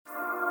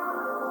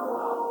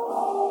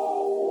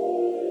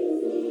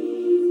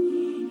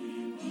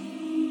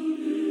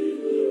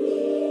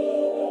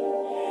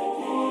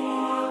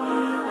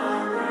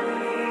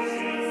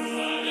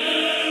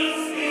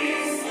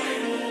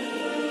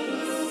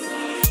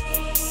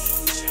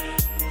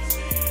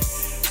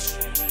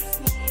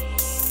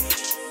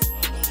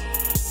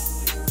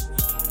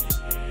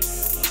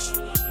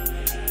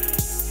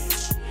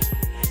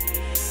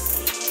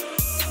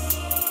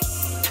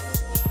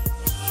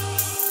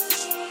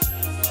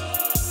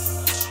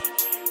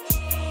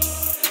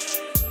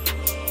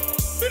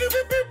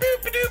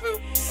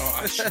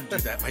I shouldn't do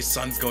that. My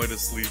son's going to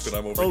sleep, and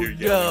I'm over Oh, here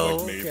yelling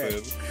like no.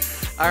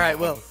 Nathan. All right,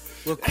 well,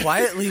 we'll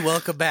quietly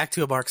welcome back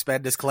to a Marks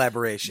Madness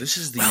collaboration. This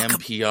is the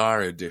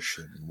NPR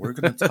edition. We're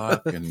going to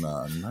talk in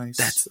a nice,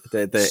 That's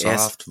the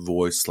soft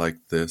voice like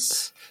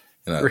this,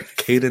 in a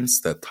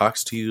cadence that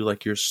talks to you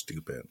like you're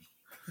stupid.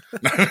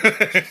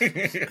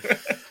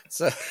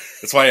 So,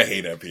 That's why I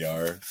hate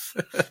NPR.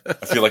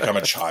 I feel like I'm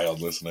a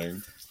child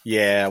listening.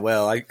 yeah,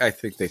 well, I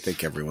think they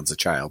think everyone's a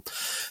child.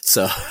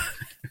 So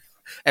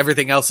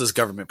everything else is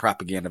government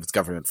propaganda if it's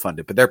government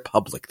funded, but they're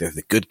public. They're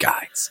the good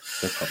guys.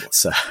 They're public.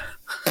 So,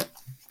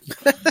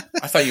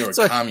 I thought you were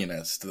a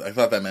communist. I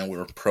thought that meant we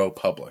were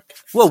pro-public.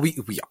 well, we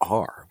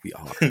are.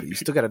 But you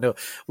still got to know.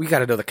 We got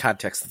to know the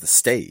context of the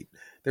state.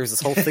 There's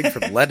this whole thing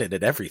from Lenin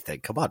and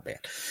everything. Come on, man.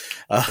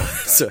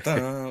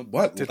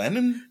 What,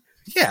 Lenin?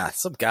 Yeah,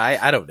 some guy.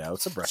 I don't know.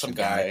 Some Russian Some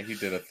guy. He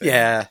did a thing.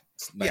 Yeah.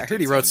 Yeah, I heard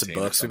he wrote some 1917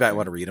 books. or We might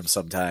want to read them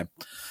sometime.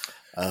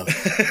 On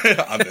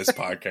this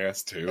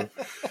podcast, too.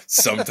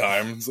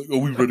 Sometimes. Like,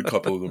 we read a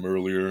couple of them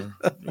earlier.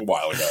 A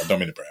while ago. Don't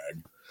mean to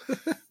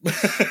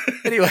brag.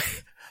 Anyway,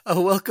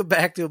 welcome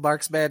back to a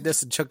Marks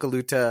Madness and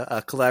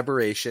Chunkaluta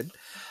collaboration.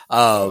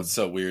 It's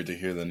so weird to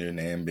hear the new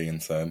name being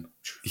said.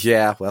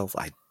 Yeah, well,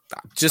 I'm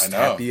just I know.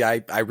 happy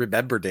I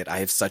remembered it. I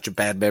have such a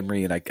bad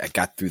memory, and I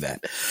got through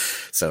that.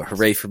 So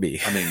hooray for me.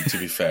 I mean, to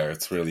be fair,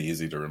 it's really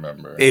easy to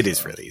remember. It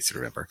is really easy to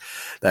remember.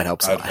 That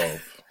helps a I'd lot. hope.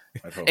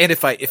 And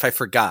if I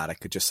forgot, I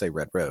could just say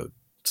Red Road.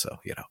 So,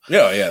 you know.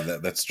 Yeah,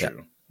 that's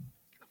true.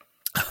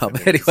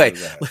 Anyway,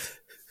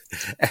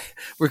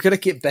 we're going to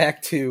get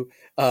back to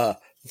the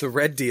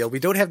Red Deal. We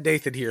don't have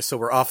Nathan here, so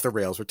we're off the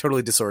rails. We're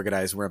totally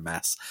disorganized. We're a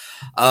mess.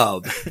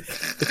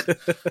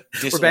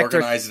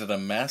 Disorganized in a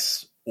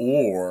mess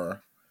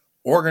or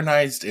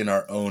organized in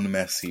our own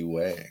messy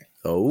way.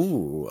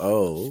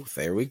 Oh,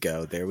 there we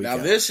go. Now,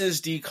 this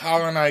is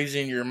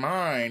decolonizing your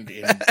mind.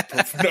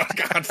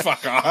 God,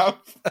 fuck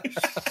off.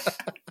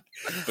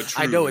 But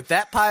true. I know what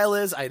that pile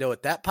is. I know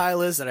what that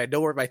pile is, and I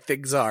know where my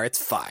things are.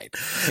 It's fine.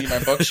 See my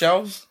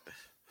bookshelves?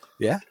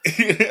 Yeah.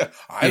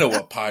 I know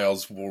what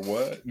piles were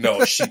what.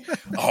 No,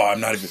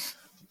 I'm not even.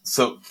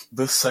 So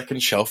the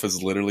second shelf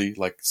is literally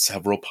like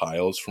several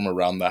piles from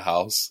around the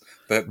house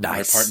that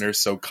my partner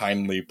so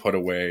kindly put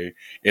away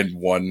in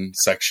one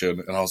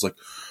section. And I was like,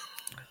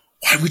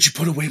 why would you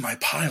put away my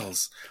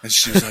piles? And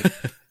she was like,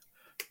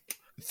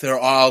 they're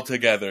all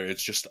together.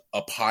 It's just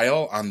a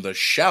pile on the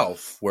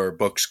shelf where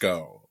books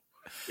go.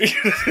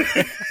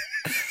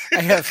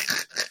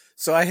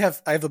 I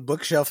have a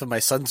bookshelf in my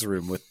son's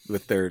room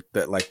with their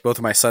like both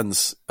of my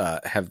sons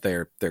have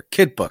their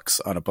kid books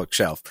on a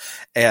bookshelf,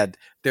 and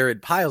they're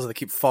in piles and they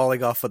keep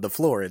falling off on the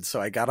floor. And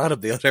so I got on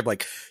them the other day. I'm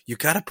like, you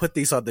got to put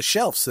these on the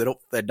shelf so they don't,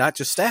 and not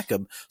just stack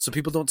them so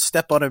people don't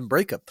step on them and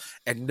break them.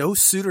 And no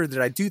sooner did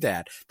I do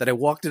that than I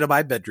walked into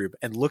my bedroom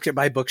and looked at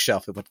my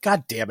bookshelf and went,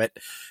 God damn it,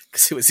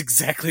 because it was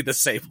exactly the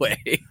same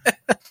way.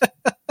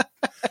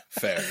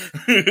 Fair.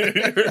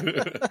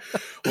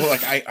 Well,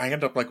 like I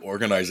end up like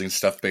organizing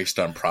stuff based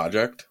on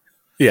project.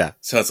 Yeah.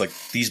 So it's like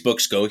these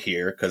books go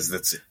here because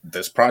it's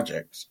this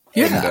project.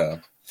 Yeah.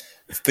 And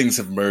things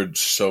have merged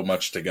so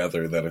much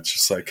together that it's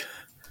just like,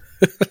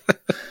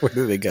 where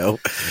do they go?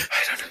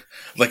 I don't know.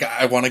 Like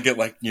I want to get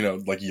like, you know,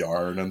 like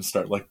yarn and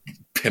start like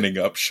pinning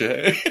up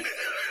shit.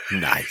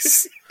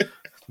 Nice.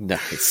 But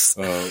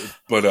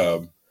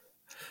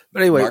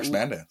anyway, Marks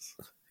Madness.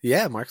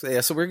 Yeah, Mark. Yeah,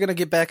 so we're going to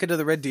get back into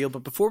the Red Deal,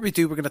 but before we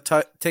do, we're going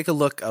to take a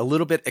look a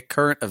little bit at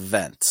current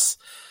events.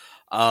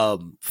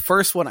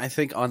 First one I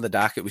think on the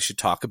docket we should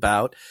talk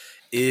about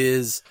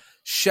is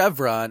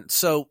Chevron.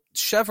 So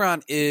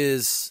Chevron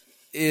is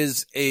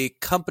a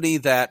company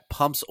that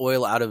pumps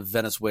oil out of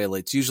Venezuela.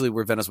 It's usually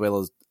where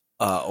Venezuela's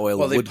oil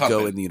would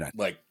go in the United,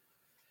 like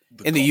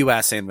in the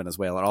U.S. and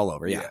Venezuela, all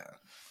over. Yeah.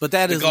 But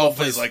that the is Gulf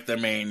is like the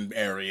main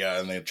area,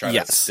 and they try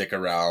to stick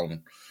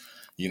around.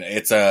 You know,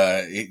 it's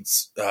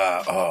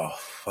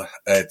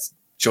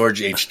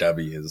George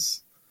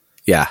H.W.'s.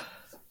 Yeah.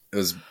 It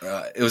was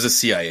a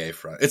CIA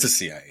front. It's a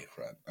CIA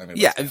front. I mean,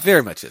 yeah, it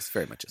very much is.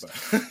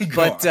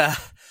 But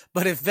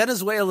But if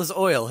Venezuela's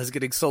oil is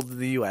getting sold to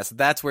the U.S.,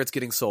 that's where it's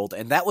getting sold,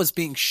 and that was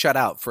being shut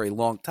out for a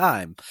long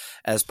time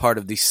as part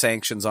of the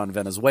sanctions on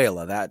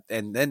Venezuela.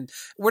 And then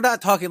we're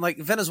not talking like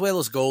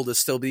Venezuela's gold is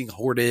still being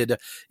hoarded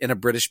in a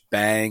British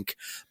bank,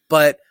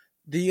 but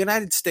the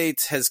United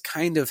States has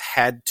kind of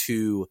had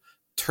to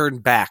turn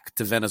back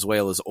to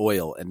Venezuela's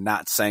oil and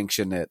not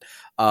sanction it.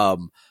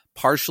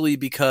 Partially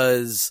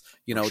because,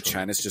 you know,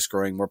 China's just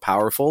growing more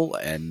powerful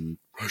and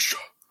Russia.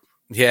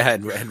 Yeah.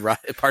 And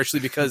partially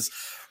because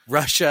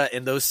Russia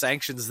and those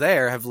sanctions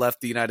there have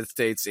left the United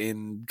States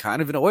in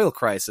kind of an oil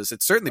crisis.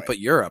 It certainly put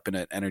Europe in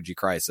an energy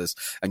crisis,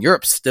 and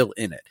Europe's still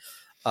in it.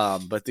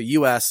 But the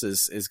U.S.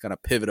 is going to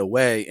pivot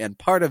away, and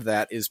part of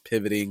that is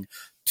pivoting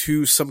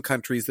to some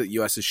countries that the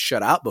U.S. has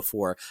shut out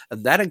before,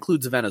 and that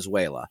includes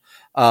Venezuela.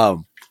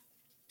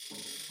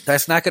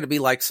 That's not going to be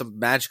like some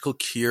magical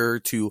cure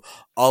to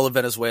all of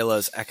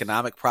Venezuela's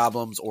economic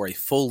problems or a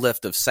full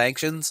lift of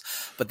sanctions,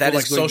 but that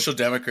is like Social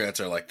Democrats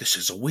are like, this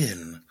is a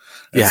win.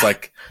 Yeah. It's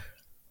like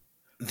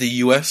the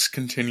U.S.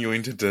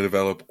 continuing to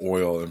develop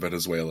oil in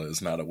Venezuela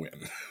is not a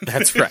win.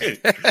 That's right.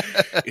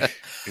 It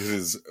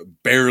is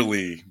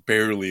barely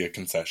a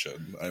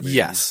concession. I mean,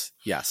 yes.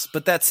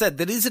 But that said,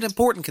 that is an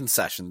important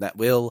concession that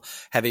will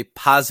have a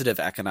positive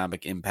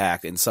economic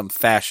impact in some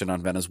fashion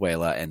on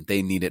Venezuela, and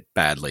they need it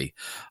badly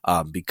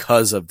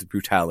because of the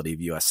brutality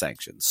of U.S.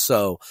 sanctions.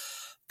 So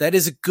that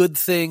is a good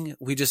thing.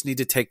 We just need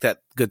to take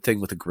that good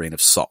thing with a grain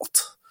of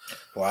salt.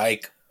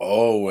 Like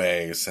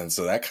always. And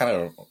so that kind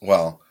of,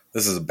 well,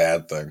 this is a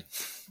bad thing.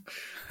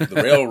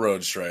 The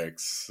railroad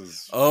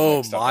strikes.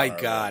 Oh my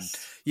God. List.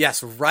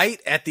 Yes, right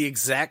at the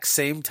exact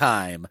same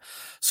time.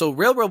 So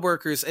railroad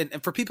workers,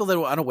 and for people that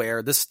are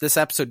unaware, this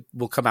episode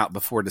will come out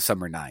before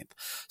December 9th.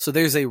 So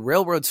there's a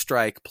railroad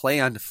strike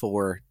planned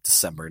for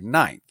December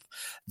 9th.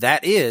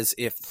 That is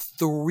if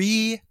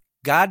 3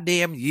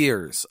 goddamn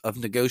years of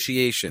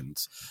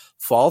negotiations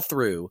fall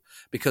through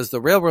because the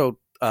railroad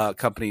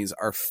companies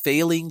are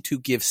failing to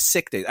give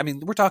sick days. I mean,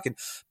 we're talking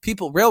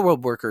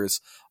railroad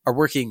workers are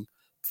working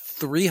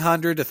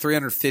 300 to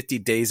 350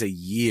 days a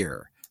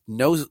year.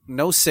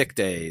 No sick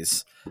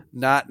days,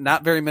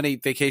 not very many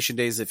vacation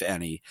days, if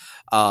any.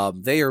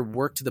 They are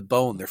worked to the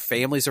bone. Their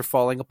families are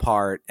falling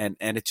apart, and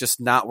it's just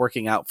not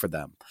working out for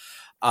them.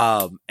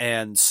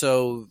 And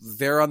so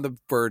they're on the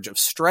verge of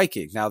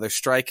striking. Now, their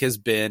strike has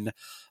been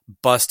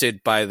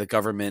busted by the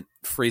government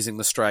freezing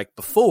the strike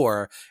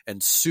before,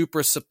 and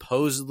super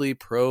supposedly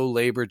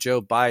pro-labor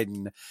Joe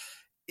Biden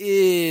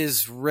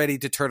is ready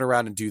to turn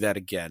around and do that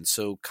again.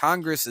 So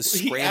Congress is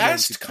scrambling. He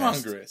asked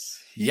Congress.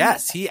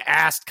 Yes, he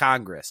asked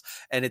Congress.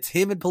 And it's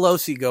him and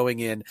Pelosi going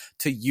in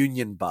to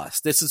union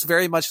bust. This is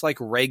very much like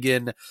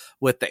Reagan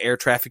with the air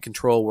traffic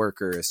control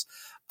workers.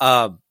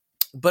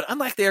 But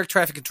unlike the air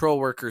traffic control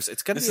workers,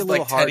 it's going to be a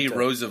little hard. This is like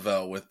Teddy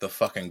Roosevelt with the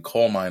fucking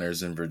coal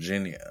miners in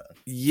Virginia.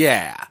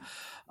 Yeah.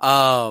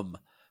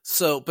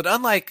 But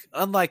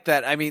unlike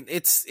that, I mean,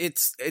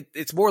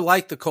 it's more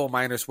like the coal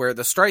miners where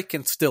the strike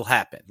can still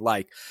happen.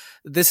 Like,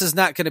 this is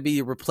not going to be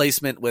a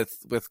replacement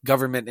with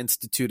government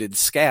instituted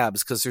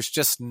scabs because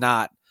there's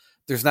not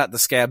the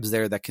scabs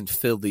there that can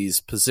fill these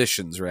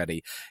positions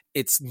ready.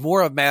 It's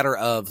more a matter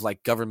of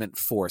like government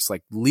force,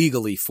 like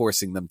legally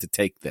forcing them to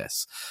take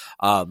this.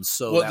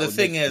 So the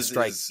thing is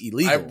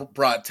illegal. I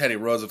brought Teddy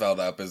Roosevelt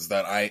up is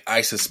that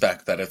I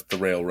suspect that if the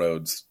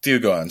railroads do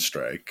go on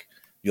strike,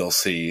 you'll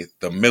see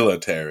the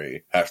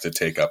military have to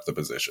take up the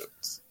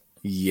positions.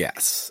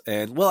 Yes.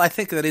 And well, I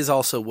think that is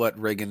also what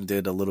Reagan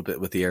did a little bit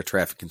with the air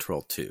traffic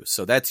control too.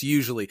 So that's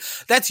usually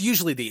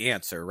the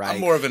answer, right? I'm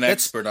more of an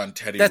expert on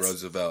Teddy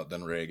Roosevelt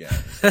than Reagan.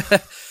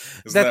 Isn't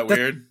that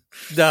weird?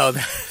 No,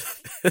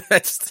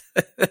 that's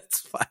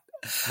fine.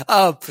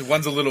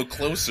 One's a little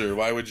closer.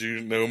 Why would you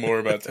know more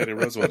about Teddy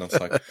Roosevelt? It's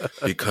like,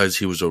 because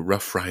he was a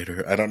Rough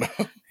Rider. I don't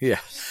know. Yeah.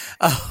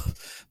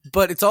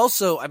 But it's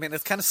also, I mean,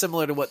 it's kind of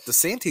similar to what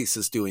DeSantis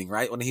is doing,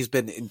 right? When he's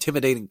been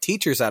intimidating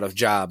teachers out of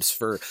jobs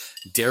for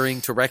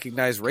daring to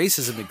recognize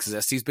racism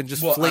exists. He's been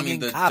just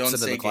flinging cops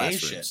into the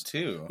classrooms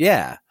too.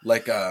 Yeah.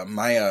 Like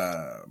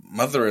my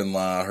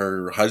mother-in-law,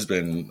 her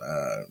husband,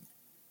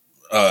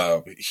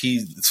 he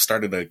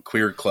started a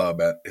queer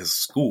club at his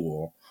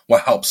school. Well,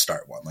 helped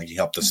start one. Like, he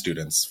helped the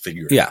students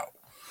figure it out.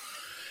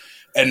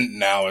 And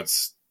now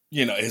it's,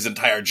 his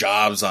entire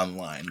job's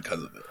online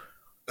because of it.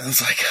 And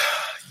it's like,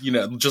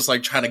 just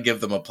like trying to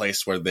give them a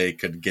place where they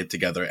could get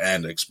together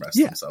and express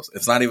themselves.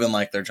 It's not even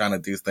like they're trying to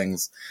do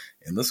things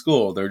in the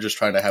school. They're just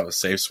trying to have a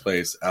safe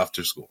space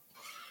after school.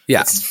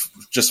 Yeah. It's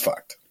just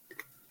fucked.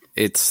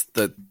 It's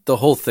the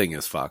whole thing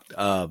is fucked.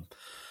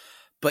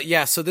 But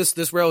yeah, so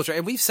this railroad,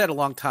 and we've said a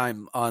long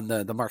time on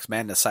the Marx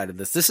Madness side of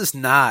this is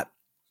not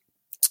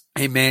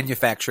a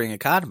manufacturing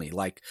economy.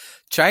 Like,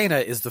 China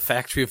is the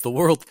factory of the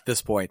world at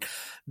this point.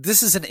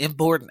 This is an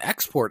import and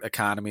export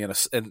economy.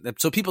 And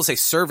so people say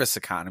service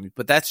economy,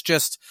 but that's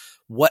just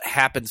what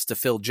happens to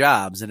fill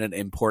jobs in an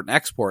import and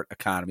export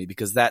economy,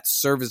 because that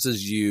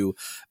services you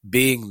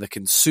being the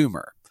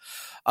consumer.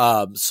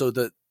 So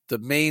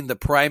the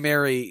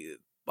primary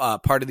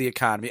part of the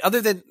economy,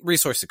 other than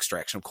resource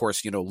extraction, of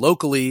course,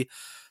 locally,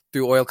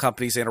 through oil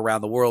companies and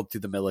around the world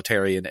through the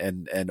military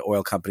and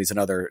oil companies and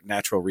other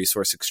natural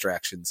resource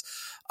extractions,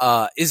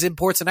 is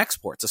imports and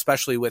exports,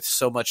 especially with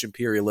so much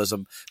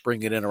imperialism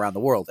bringing it in around the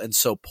world. And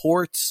so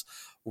ports,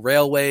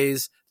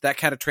 railways, that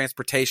kind of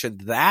transportation,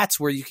 that's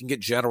where you can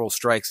get general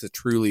strikes that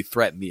truly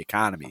threaten the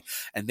economy.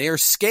 And they are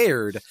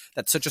scared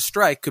that such a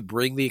strike could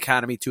bring the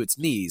economy to its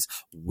knees,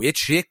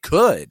 which it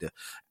could.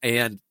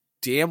 And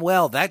damn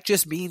well, that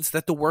just means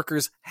that the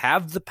workers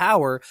have the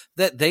power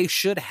that they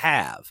should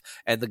have.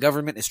 And the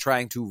government is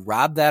trying to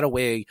rob that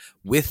away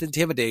with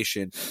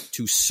intimidation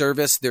to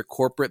service their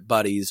corporate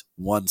buddies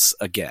once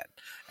again.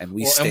 And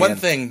and one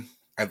thing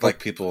I'd like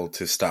people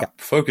to stop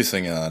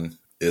focusing on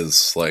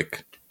is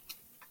like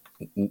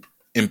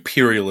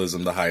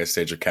imperialism, the highest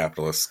stage of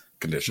capitalist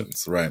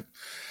conditions, right?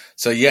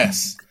 So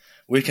yes,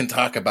 we can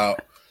talk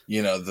about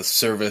the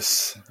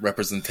service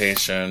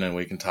representation, and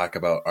we can talk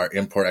about our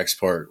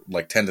import-export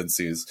like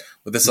tendencies,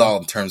 but this is all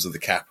in terms of the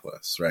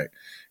capitalists, right?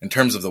 In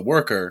terms of the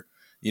worker,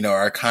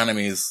 our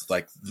economy is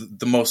like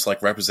the most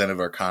like representative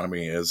our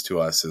economy is to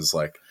us is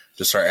like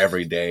just our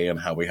everyday and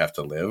how we have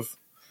to live.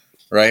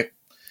 Right.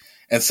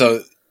 And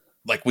so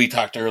like we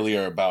talked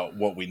earlier about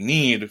what we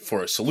need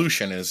for a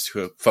solution is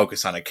to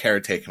focus on a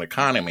caretaking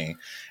economy.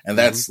 And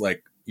that's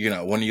like,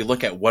 when you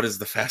look at what is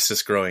the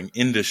fastest growing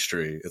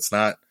industry, it's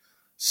not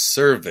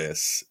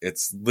service.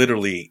 It's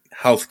literally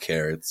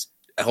healthcare. It's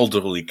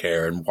elderly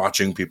care and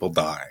watching people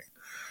die.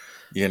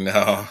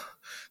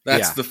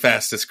 That's the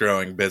fastest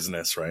growing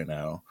business right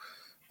now.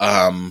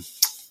 That's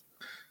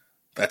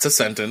a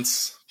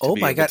sentence. Oh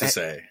my God. To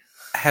say.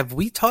 Have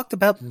we talked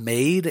about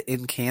Made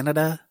in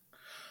Canada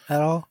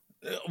at all?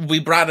 We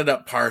brought it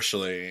up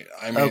partially.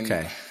 I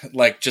mean,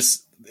 like,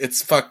 just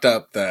it's fucked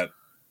up that,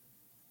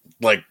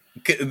 like,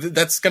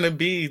 that's going to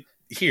be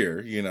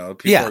here.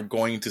 People are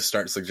going to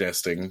start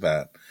suggesting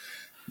that,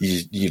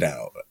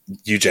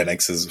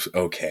 eugenics is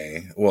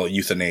okay. Well,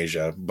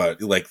 euthanasia,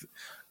 but like,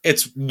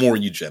 it's more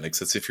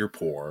eugenics. It's if you're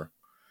poor.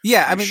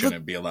 Yeah, I mean,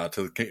 shouldn't be allowed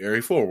to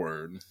carry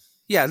forward.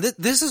 Yeah,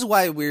 this is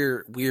why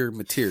we're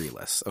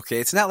materialists, okay?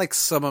 It's not like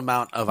some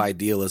amount of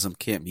idealism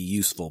can't be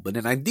useful, but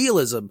in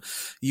idealism,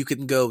 you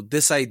can go,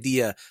 this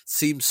idea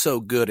seems so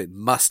good, it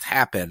must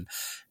happen.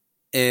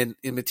 And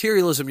in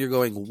materialism, you're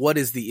going, what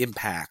is the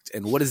impact?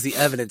 And what is the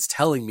evidence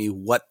telling me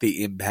what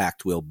the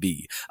impact will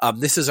be?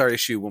 This is our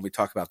issue when we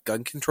talk about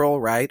gun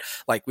control, right?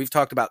 Like, we've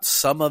talked about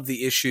some of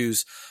the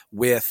issues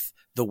with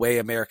the way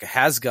America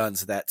has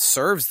guns that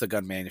serves the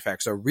gun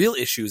manufacturers are real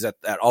issues that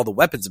all the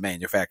weapons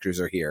manufacturers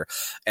are here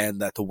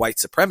and that the white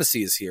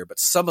supremacy is here. But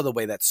some of the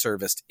way that's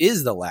serviced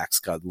is the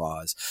lax gun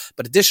laws.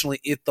 But additionally,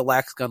 if the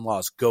lax gun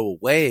laws go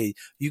away,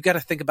 you got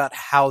to think about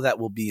how that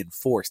will be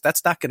enforced.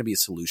 That's not going to be a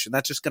solution.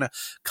 That's just going to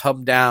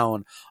come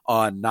down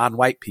on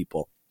non-white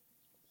people.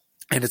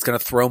 And it's going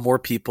to throw more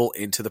people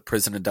into the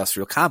prison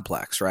industrial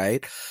complex,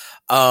 right?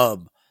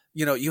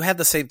 You had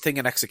the same thing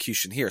in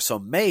execution here. So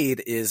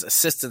MAID is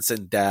assistance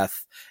in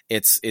death.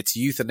 It's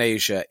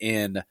euthanasia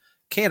in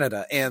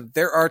Canada. And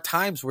there are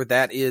times where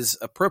that is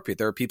appropriate.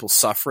 There are people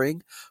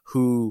suffering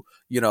who,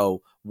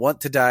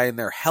 want to die, and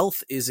their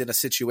health is in a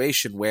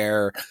situation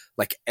where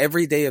like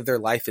every day of their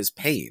life is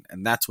pain,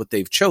 and that's what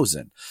they've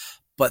chosen.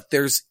 But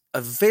there's a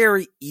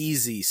very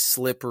easy,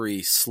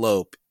 slippery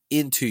slope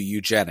into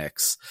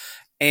eugenics.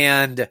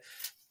 And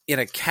in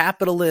a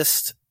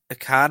capitalist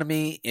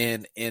economy,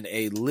 in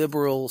a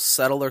liberal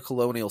settler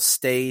colonial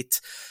state,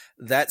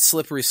 that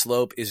slippery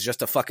slope is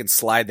just a fucking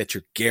slide that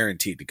you're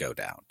guaranteed to go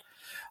down.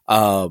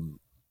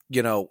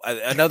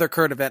 Another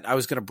current event I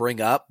was going to bring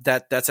up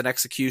that's an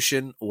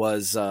execution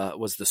was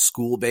the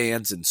school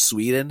bans in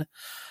Sweden.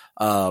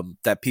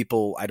 That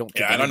people, I don't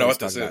know what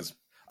this is.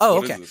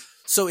 Oh, okay.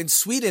 So in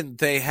Sweden,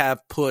 they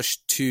have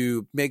pushed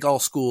to make all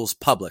schools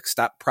public,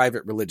 stop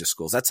private religious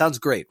schools. That sounds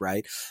great,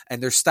 right?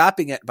 And they're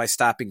stopping it by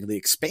stopping the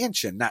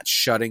expansion, not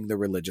shutting the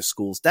religious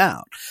schools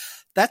down.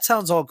 That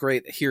sounds all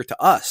great here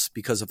to us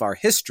because of our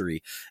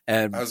history.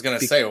 And I was going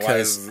to say,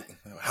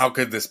 how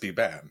could this be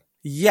bad?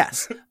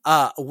 Yes.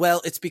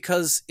 Well, it's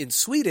because in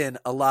Sweden,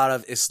 a lot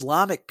of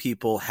Islamic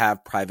people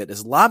have private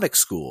Islamic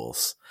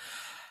schools.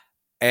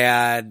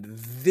 And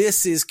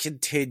this is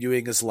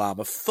continuing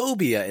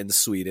Islamophobia in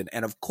Sweden.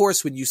 And of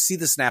course, when you see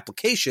this in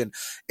application,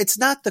 it's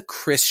not the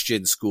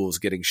Christian schools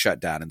getting shut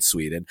down in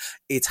Sweden.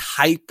 It's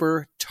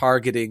hyper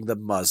targeting the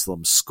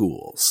Muslim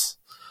schools.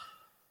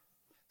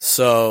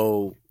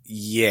 So,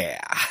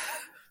 yeah.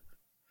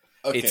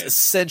 Okay. It's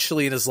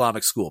essentially an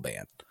Islamic school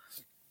ban.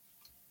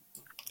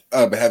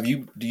 But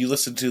do you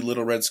listen to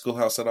Little Red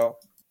Schoolhouse at all?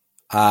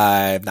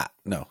 I'm not.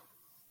 No.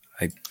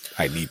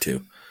 I need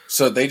to.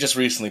 So they just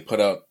recently put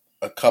out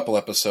a couple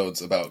episodes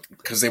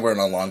because they were in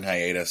a long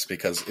hiatus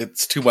because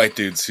it's two white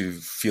dudes who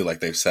feel like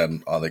they've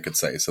said all they could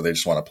say, so they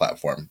just want to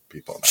platform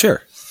people now.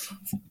 Sure.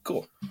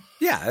 Cool.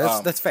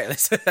 Yeah, that's fair.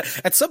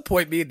 At some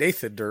point, me and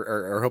Nathan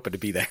are hoping to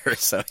be there,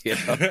 so,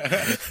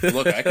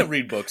 Look, I can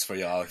read books for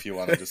y'all if you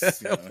want to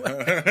just,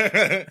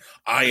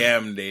 I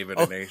am David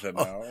and Nathan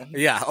now.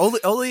 Yeah,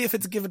 only if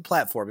it's a given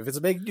platform. If it's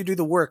making you do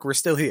the work, we're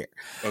still here.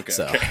 Okay.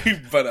 So. Okay.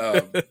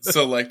 But,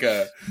 so like,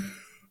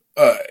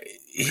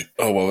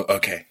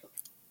 okay.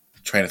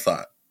 Train of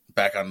thought.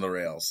 Back on the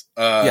rails.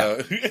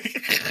 Yeah.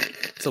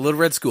 So Little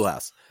Red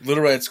Schoolhouse.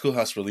 Little Red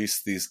Schoolhouse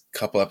released these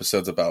couple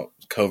episodes about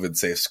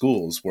COVID-safe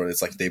schools where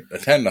it's like they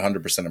attend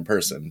 100% in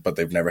person, but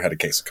they've never had a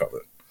case of COVID.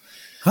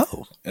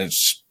 Oh. And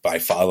it's by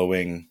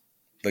following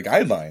the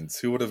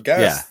guidelines. Who would have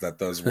guessed that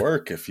those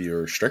work if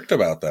you're strict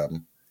about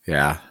them?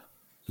 Yeah.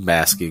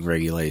 Masking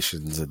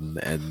regulations and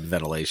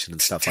ventilation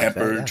and stuff like that.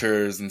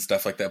 Temperatures and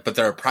stuff like that. But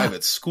they're a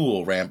private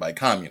school ran by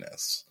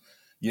communists.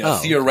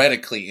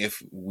 Theoretically,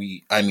 if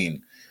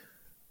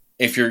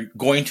you're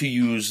going to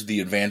use the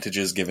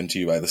advantages given to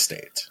you by the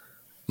state,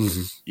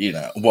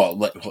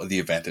 the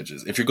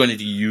advantages, if you're going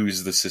to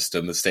use the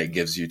system the state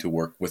gives you to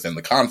work within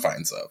the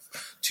confines of,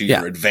 to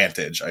your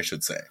advantage, I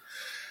should say,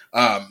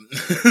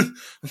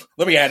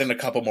 Let me add in a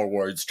couple more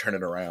words, turn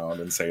it around,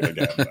 and say it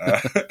again.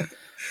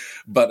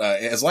 But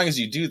as long as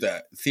you do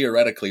that,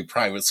 theoretically,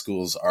 private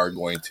schools are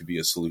going to be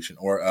a solution.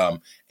 Or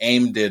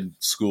AIM did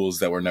schools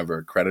that were never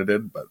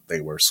accredited, but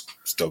they were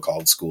still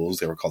called schools.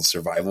 They were called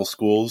survival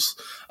schools.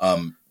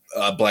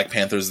 Black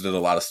Panthers did a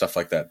lot of stuff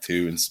like that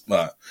too, and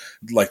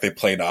like they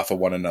played off of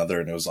one another,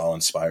 and it was all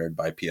inspired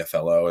by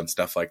PFLO and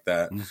stuff like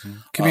that. Mm-hmm.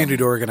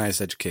 Community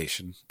organized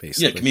education,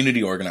 basically. Yeah,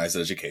 community organized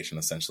education,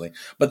 essentially.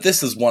 But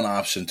this is one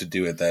option to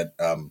do it that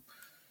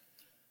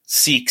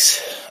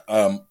seeks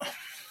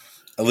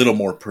a little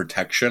more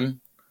protection,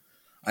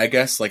 I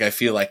guess. Like, I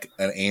feel like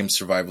an AIM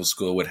survival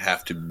school would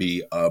have to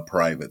be a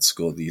private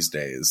school these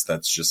days.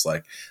 That's just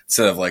like,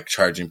 instead of like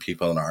charging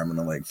people an arm and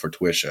a leg for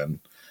tuition,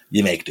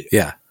 you make do.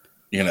 Yeah.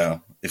 You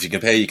know, if you can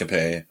pay, you can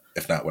pay.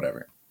 If not,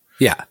 whatever.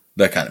 Yeah.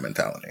 That kind of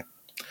mentality.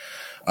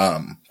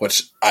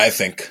 Which I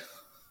think,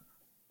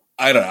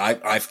 I don't know,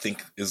 I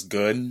think is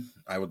good.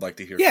 I would like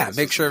to hear. Yeah,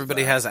 make sure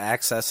everybody has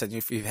access, and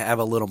if you have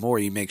a little more,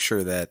 you make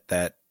sure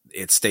that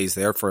it stays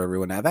there for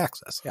everyone to have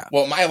access. Yeah.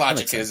 Well, my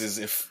logic is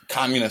if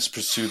communists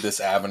pursue this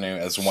avenue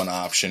as one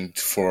option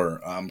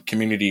for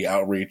community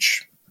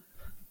outreach,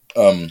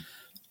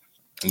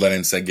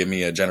 Lenin said, "Give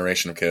me a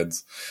generation of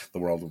kids, the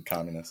world of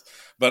communists."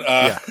 But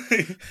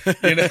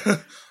you know,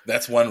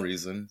 that's one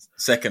reason.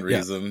 Second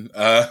reason,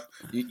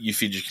 you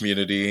feed your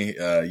community,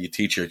 you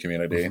teach your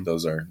community. Mm-hmm.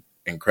 Those are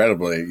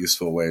incredibly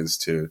useful ways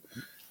to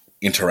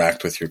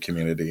interact with your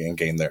community and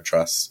gain their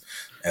trust.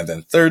 And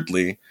then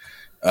thirdly,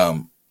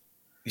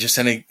 just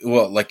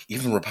like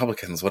even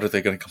Republicans, what are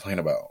they going to complain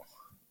about?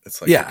 It's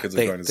like the kids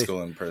are going to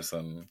school in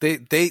person.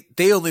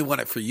 They only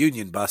want it for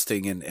union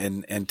busting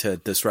and to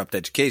disrupt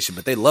education,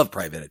 but they love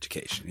private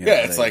education.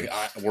 It's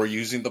we're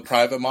using the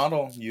private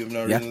model. You have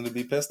no reason to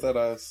be pissed at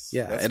us.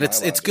 Yeah, that's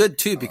and it's good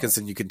too, because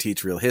then you can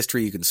teach real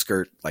history. You can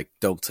skirt like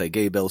 "Don't Say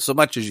Gay" bills so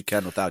much as you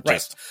can without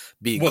just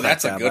being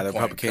cracked down by the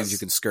Republicans. You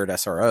can skirt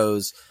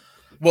SROs.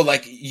 Well,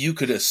 like you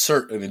could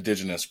assert an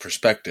indigenous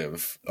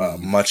perspective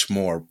much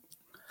more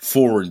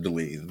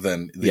forwardly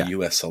than the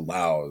U.S.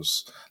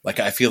 allows. Like,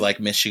 I feel like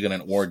Michigan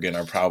and Oregon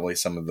are probably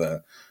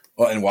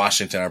and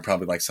Washington are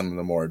probably like some of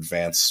the more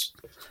advanced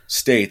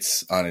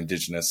states on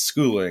indigenous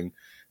schooling,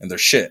 and they're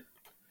shit.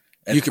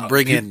 And you can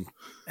bring in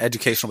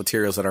educational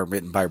materials that are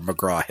written by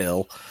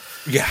McGraw-Hill.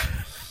 Yeah.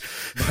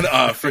 But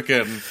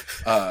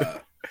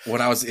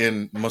when I was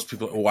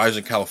why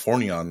isn't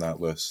California on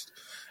that list?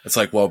 It's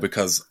like, well,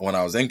 because when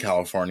I was in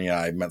California,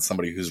 I met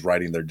somebody who's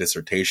writing their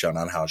dissertation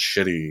on how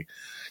shitty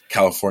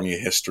California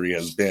history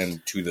has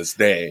been to this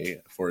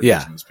day for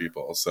indigenous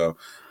people. So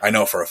I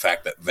know for a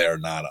fact that they're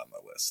not on the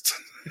list.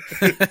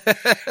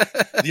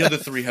 The other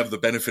three have the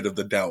benefit of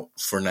the doubt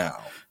for now.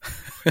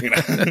 You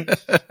know?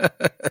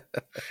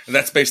 And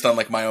that's based on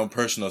like my own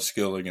personal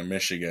skilling in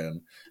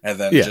Michigan. And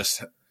then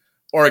just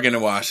Oregon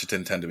and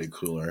Washington tend to be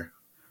cooler.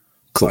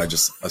 Cool. So I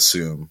just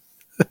assume.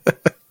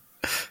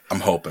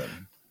 I'm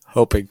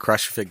hoping,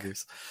 crush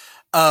fingers.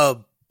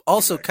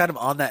 Also, kind of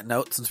on that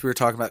note, since we were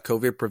talking about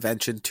COVID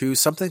prevention too,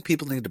 something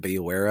people need to be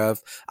aware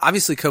of.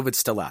 Obviously, COVID's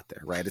still out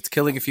there, right? It's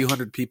killing a few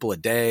hundred people a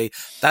day.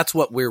 That's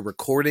what we're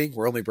recording.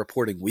 We're only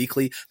reporting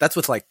weekly. That's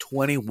with like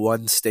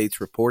 21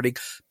 states reporting.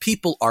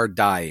 People are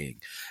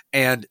dying.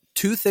 And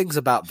two things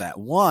about that.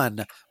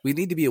 One, we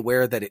need to be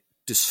aware that it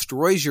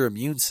destroys your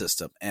immune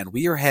system. And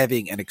we are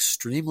having an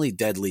extremely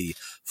deadly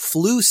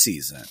flu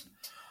season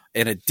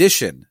in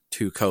addition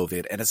to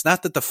COVID. And it's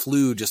not that the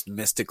flu just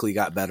mystically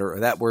got better or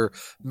that we're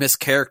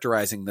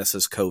mischaracterizing this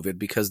as COVID,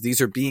 because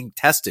these are being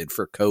tested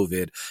for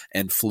COVID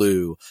and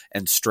flu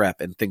and strep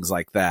and things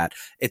like that.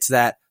 It's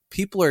that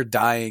people are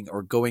dying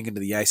or going into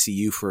the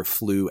ICU for a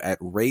flu at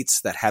rates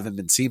that haven't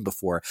been seen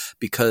before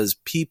because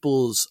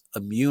people's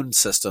immune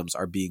systems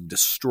are being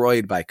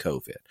destroyed by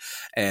COVID.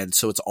 And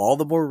so it's all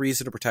the more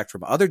reason to protect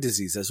from other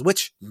diseases,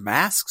 which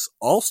masks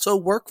also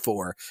work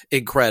for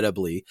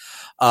incredibly.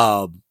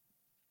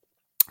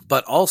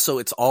 But also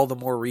it's all the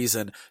more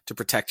reason to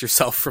protect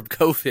yourself from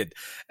COVID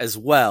as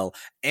well.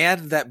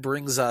 And that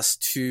brings us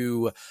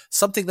to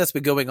something that's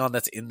been going on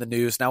that's in the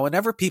news. Now,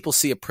 whenever people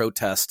see a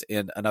protest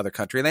in another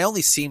country, and they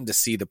only seem to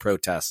see the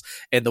protests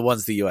in the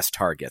ones the U.S.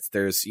 targets,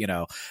 there's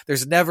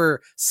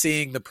never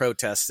seeing the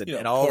protests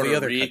in all the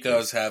other countries. Puerto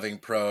Rico's having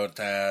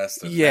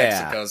protests, and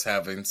Mexico's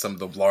having some of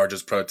the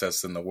largest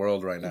protests in the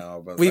world right now.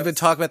 But we've been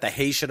talking about the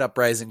Haitian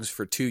uprisings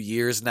for 2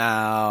 years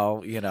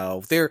now. But you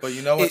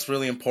know what's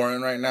really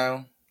important right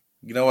now?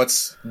 You know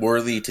what's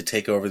worthy to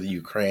take over the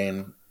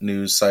Ukraine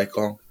news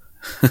cycle?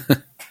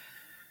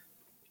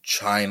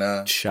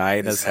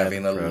 China's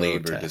having a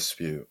labor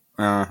dispute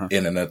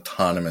in an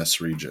autonomous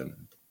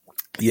region.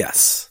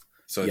 Yes.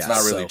 So it's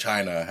not really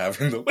China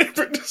having the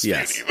labor dispute.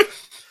 Yes.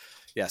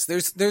 Yes.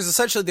 There's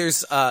essentially,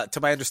 to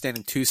my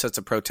understanding, two sets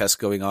of protests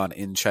going on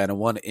in China.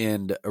 One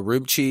in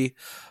Urumqi,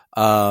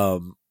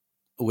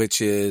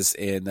 which is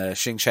in the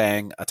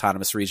Xinjiang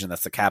autonomous region.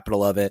 That's the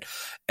capital of it.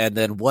 And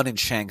then one in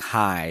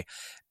Shanghai.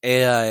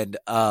 And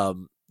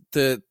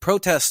the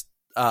protests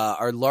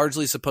are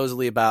largely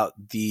supposedly about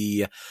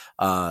the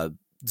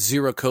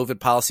zero COVID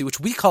policy, which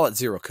we call it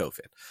zero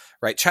COVID,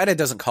 right? China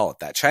doesn't call it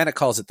that. China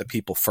calls it the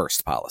people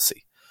first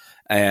policy.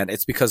 And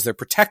it's because they're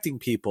protecting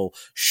people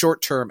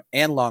short-term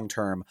and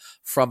long-term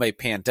from a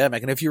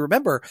pandemic. And if you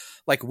remember,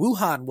 like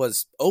Wuhan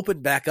was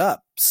opened back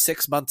up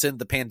 6 months into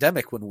the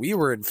pandemic when we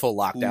were in full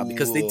lockdown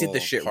because they did the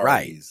shit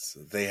parties.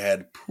 right. They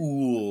had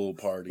pool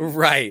parties.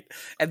 Right.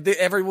 And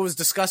everyone was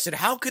disgusted.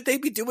 How could they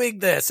be doing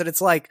this? And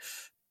it's like,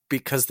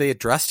 because they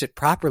addressed it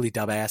properly,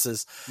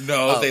 dumbasses.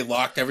 No, they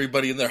locked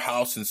everybody in their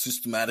house and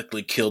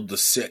systematically killed the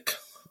sick.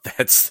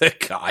 That's the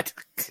God.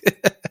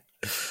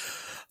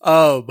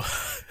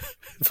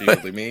 Do you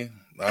believe me?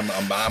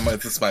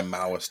 This is my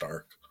Maoist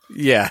arc.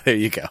 Yeah, there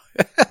you go.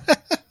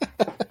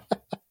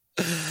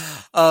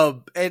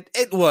 And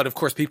of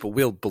course, people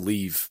will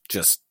believe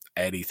just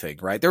anything,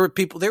 right? There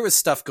was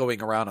stuff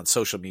going around on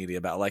social media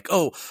about like,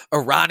 oh,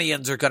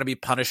 Iranians are going to be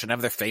punished and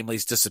have their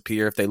families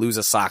disappear if they lose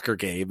a soccer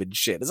game and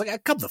shit. It's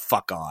like, come the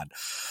fuck on.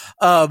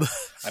 I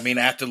mean,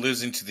 after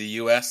losing to the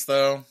U.S.,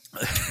 though,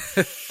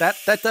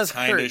 that does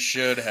kind of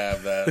should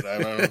have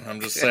that.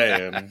 I'm just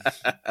saying.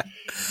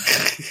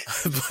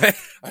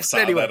 I saw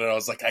that and I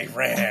was like,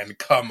 Iran,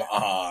 come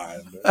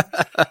on.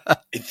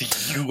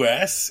 The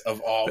U.S.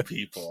 of all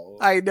people.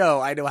 I know.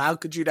 How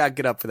could you not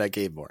get up for that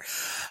game more?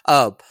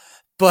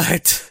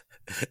 But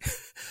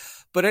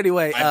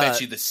anyway, I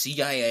bet you the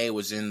CIA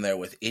was in there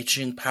with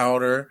itching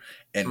powder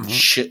and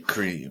shit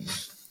cream.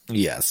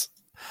 Yes.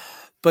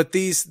 But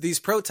these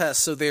protests,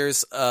 so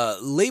there's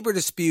labor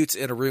disputes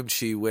in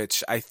Urumqi,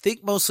 which I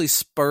think mostly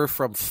spur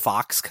from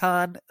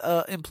Foxconn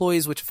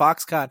employees, which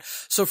Foxconn.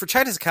 So for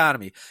China's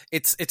economy,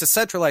 it's a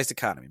centralized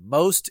economy.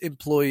 Most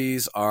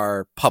employees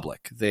are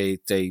public.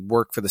 They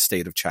work for the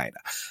state of China.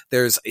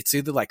 It's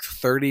either like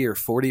 30 or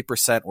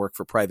 40% work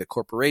for private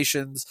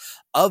corporations.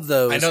 Of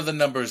those, I know the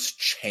numbers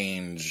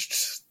changed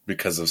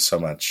because of so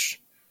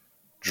much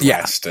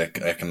drastic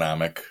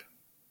economic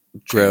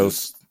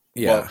growth.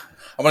 Yeah. Well,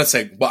 I want to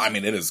say, well, I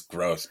mean, it is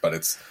growth, but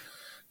it's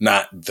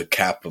not the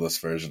capitalist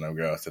version of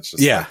growth. It's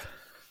just like,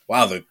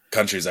 wow, the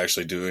country's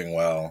actually doing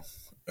well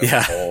as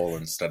a whole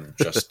instead of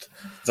just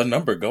the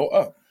number go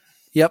up.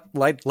 Yep,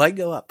 light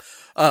go up.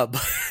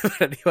 But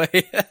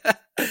anyway,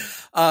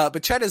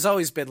 but China's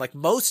always been like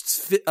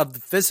most of the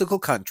physical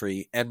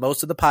country and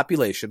most of the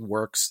population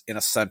works in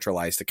a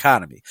centralized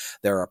economy.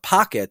 There are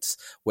pockets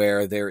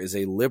where there is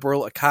a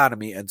liberal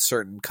economy and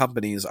certain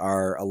companies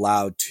are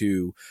allowed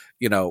to,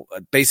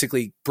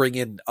 basically bring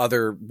in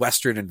other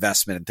Western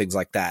investment and things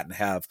like that and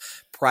have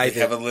private.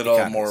 They have a little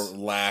economies. more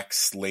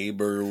lax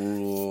labor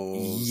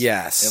rules.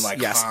 Yes. In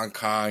Hong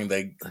Kong,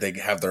 they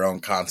have their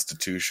own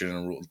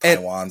constitution.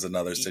 Taiwan's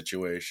another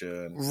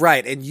situation.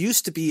 Right. And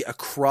used to be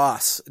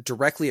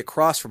directly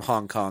across from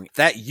Hong Kong.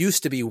 That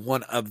used to be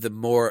one of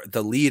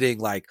the leading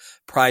like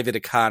private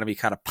economy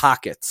kind of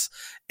pockets.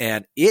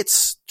 And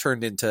it's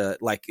turned into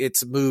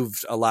it's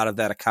moved a lot of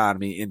that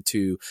economy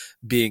into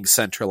being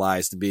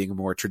centralized and being a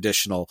more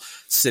traditional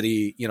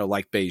city,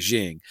 like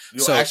Beijing.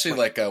 So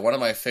actually, one of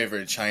my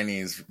favorite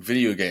Chinese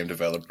video game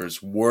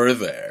developers were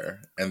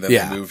there, and then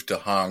they moved to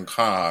Hong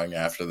Kong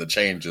after the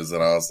changes,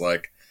 and I was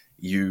like,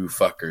 you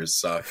fuckers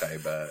suck, I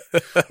bet.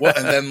 Well,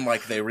 and then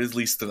they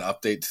released an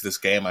update to this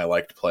game I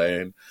liked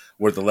playing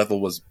where the level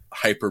was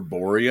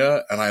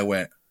Hyperborea, and I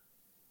went,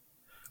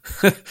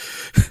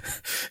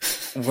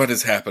 what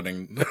is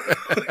happening?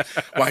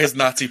 Why is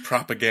Nazi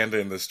propaganda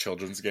in this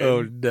children's game?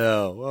 Oh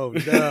no.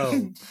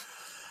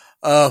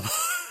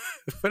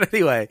 But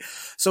anyway,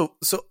 so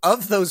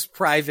of those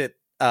private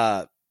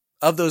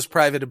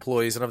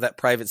employees and of that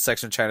private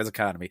section of China's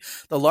economy,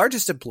 the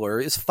largest employer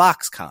is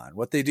Foxconn.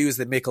 What they do is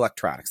they make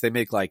electronics. They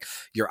make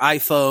your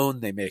iPhone,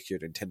 they make your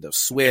Nintendo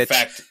Switch. In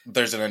fact,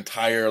 there's an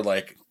entire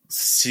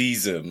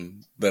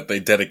season that they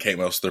dedicate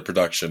most of their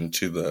production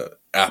to the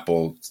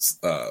Apple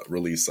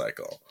release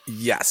cycle.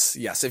 Yes.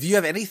 If you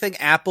have anything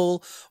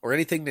Apple or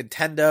anything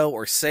Nintendo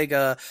or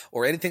Sega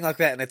or anything like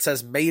that and it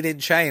says made in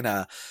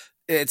China,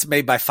 it's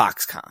made by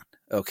Foxconn.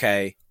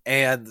 Okay.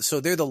 And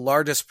so they're the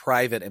largest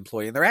private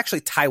employee, and they're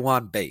actually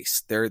Taiwan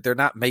based. They're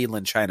not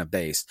mainland China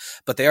based,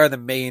 but they are the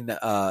main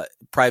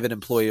private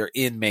employer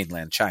in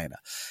mainland China.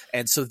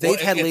 And so they've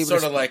had labor. It's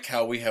sort of like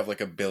how we have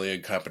a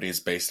billion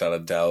companies based out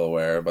of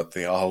Delaware, but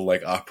they all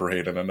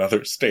operate in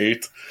another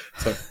state.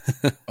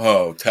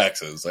 So,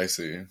 Texas, I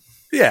see.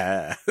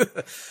 Yeah.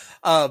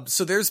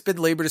 So there's been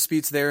labor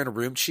disputes there in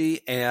Urumqi,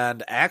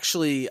 and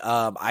actually,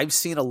 I've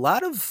seen a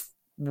lot of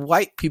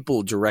white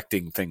people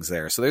directing things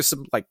there. So there's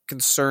some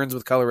concerns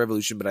with color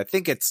revolution, but I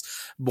think it's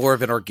more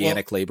of an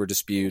organic labor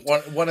dispute.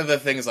 One of the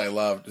things I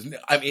loved,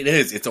 I mean,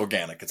 it's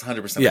organic. It's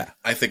 100%. Yeah.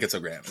 I think it's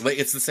organic.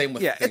 It's the same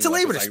with. Yeah. It's a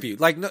labor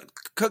dispute.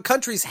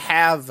 Countries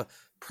have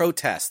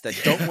protests that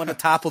don't want to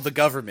topple the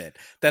government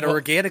that are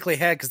organically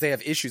had because they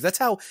have issues. That's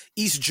how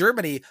East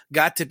Germany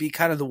got to be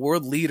kind of the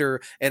world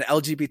leader in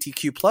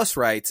LGBTQ plus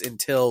rights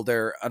until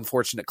their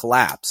unfortunate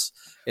collapse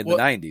in the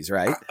 90s.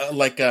 Right.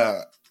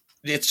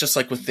 It's just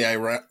with the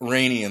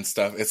Iranian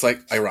stuff. It's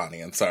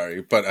Iranian,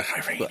 sorry, but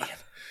Iranian.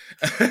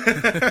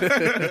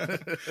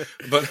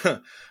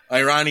 But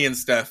Iranian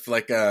stuff,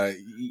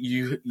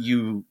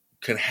 you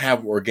can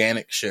have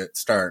organic shit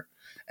start,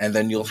 and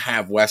then you'll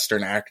have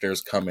Western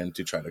actors come in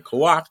to try to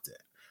co-opt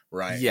it,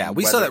 right? Yeah, and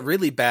we saw that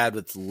really bad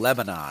with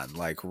Lebanon,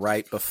 like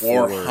right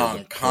before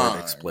Hong Kong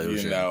the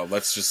explosion.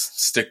 Let's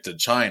just stick to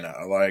China.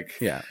 Like,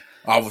 yeah,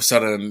 all of a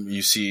sudden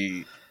you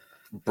see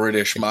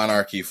British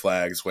monarchy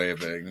flags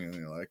waving, and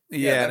you're like,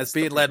 and it's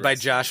being led by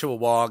Joshua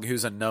Wong,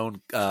 who's a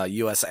known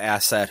U.S.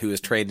 asset who is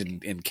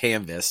trained in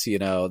canvas.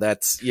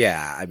 That's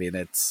I mean,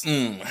 it's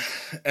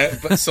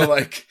but so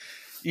like,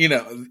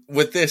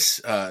 with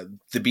this, the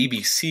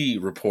BBC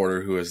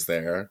reporter who was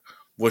there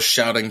was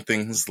shouting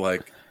things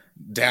like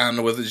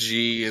 "down with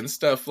Xi" and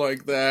stuff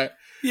like that.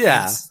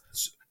 Yeah,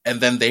 and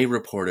then they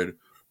reported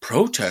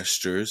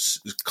protesters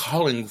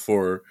calling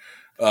for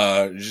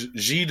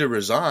Xi to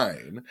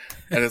resign,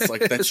 and it's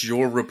like, that's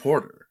your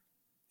reporter.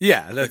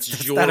 Yeah,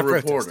 that's your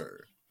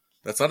reporter.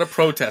 That's not a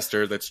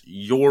protester. That's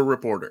your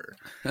reporter.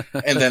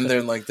 And then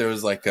there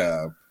was like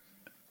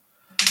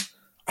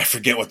I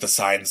forget what the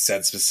sign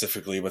said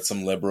specifically, but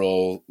some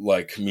liberal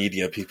like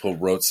media people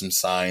wrote some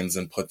signs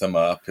and put them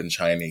up in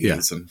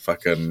Chinese and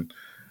fucking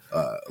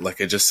like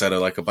it just said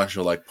like a bunch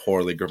of like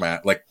poorly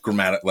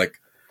grammatic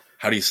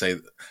how do you say?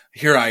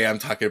 Here I am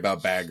talking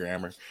about bad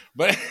grammar,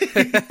 but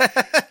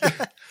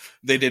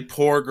they did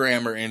poor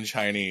grammar in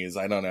Chinese.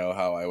 I don't know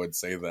how I would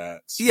say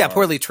that. Yeah,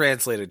 poorly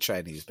translated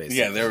Chinese, basically.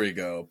 Yeah, there we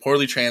go.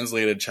 Poorly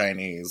translated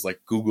Chinese,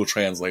 like Google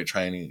Translate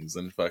Chinese,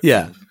 and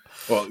fucking.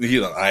 Well,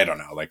 I don't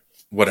know, like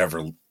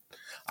whatever.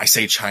 I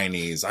say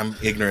Chinese. I'm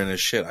ignorant as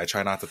shit. I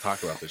try not to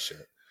talk about this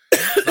shit.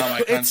 It's not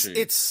my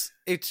country.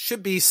 It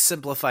should be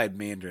simplified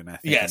Mandarin, I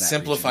think. Yeah,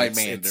 simplified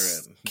Mandarin.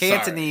 It's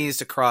Cantonese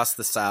across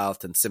the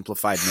south and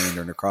simplified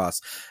Mandarin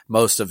across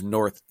most of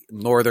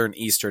northern,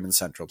 eastern, and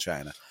central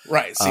China.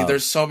 Right. See,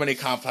 there's so many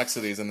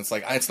complexities, and it's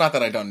like, it's not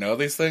that I don't know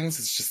these things.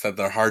 It's just that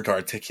they're hard to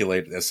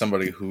articulate as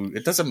somebody who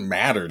it doesn't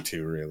matter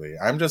to, really.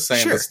 I'm just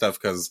saying this stuff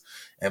because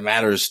it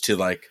matters to,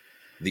 like,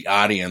 the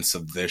audience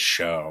of this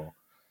show.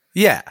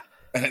 Yeah.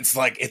 And it's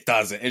like, it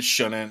doesn't. It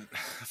shouldn't.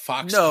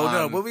 Foxconn.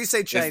 No. When we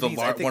say Chinese,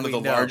 I think one of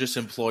the largest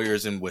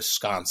employers in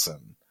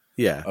Wisconsin.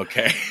 Yeah.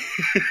 Okay.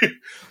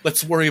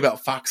 Let's worry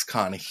about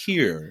Foxconn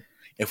here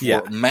if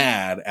we're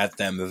mad at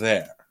them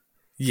there.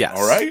 Yes.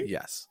 All right?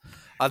 Yes.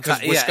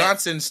 Because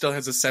Wisconsin still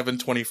has a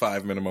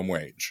 $7.25 minimum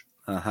wage.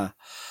 Uh-huh.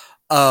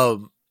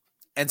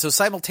 And so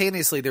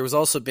simultaneously, there was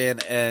also been,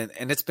 and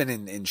it's been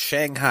in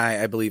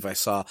Shanghai, I believe I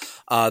saw,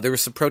 there were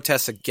some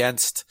protests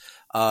against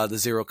the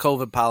zero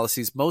COVID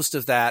policies. Most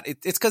of that,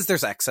 it's because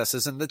there's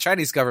excesses, and the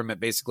Chinese government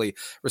basically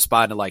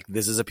responded like,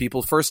 this is a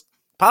people first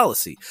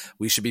policy.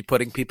 We should be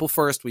putting people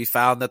first. We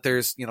found that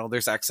there's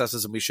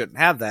excesses and we shouldn't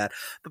have that.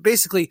 But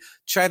basically,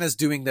 China's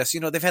doing this.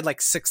 They've had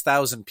like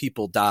 6,000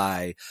 people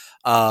die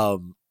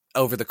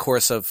over the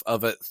course of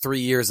 3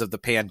 years of the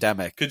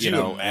pandemic. Could you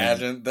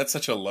imagine? That's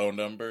such a low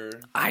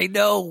number. I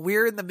know.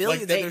 We're in the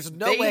millions. Like there's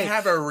no way. They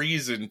have a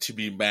reason to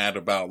be mad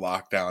about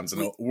lockdowns.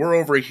 And we're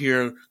over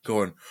here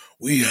going,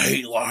 we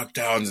hate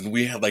lockdowns. And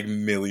we have like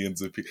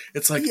millions of people.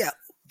 It's like,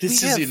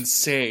 this is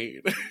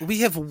insane. We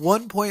have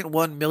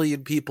 1.1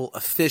 million people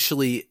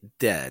officially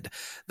dead.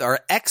 Our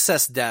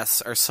excess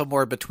deaths are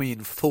somewhere between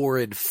 4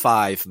 and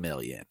 5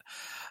 million.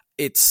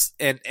 It's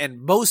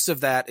and most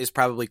of that is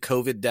probably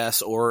COVID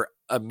deaths or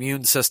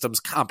immune systems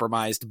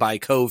compromised by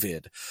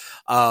COVID.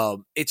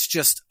 It's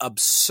just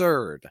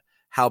absurd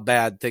how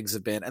bad things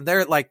have been. And they're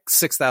at like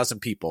 6,000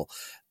 people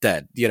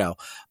dead,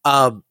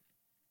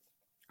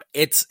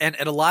 it's, and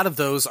a lot of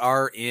those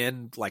are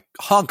in like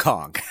Hong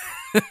Kong,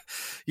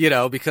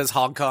 because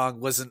Hong Kong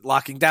wasn't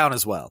locking down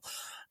as well.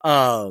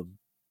 Also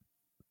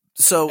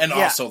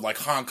like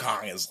Hong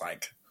Kong is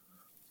like,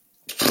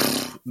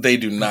 they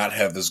do not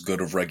have as good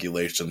of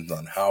regulations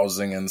on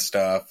housing and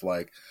stuff.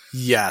 Like,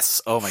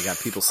 yes. Oh my God.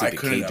 People sleep in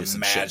cages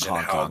and shit in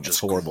Hong Kong. It's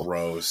horrible.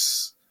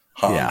 Gross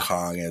Hong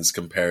Kong is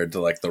compared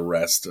to like the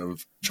rest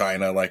of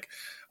China. Like,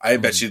 I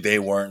bet you they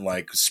weren't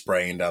like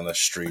spraying down the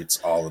streets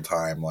all the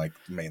time like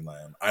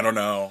mainland. I don't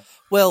know.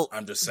 Well,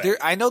 I'm just saying.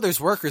 I know there's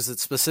workers that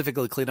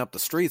specifically clean up the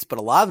streets, but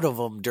a lot of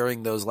them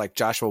during those like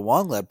Joshua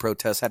Wong-led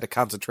protests had to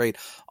concentrate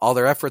all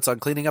their efforts on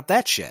cleaning up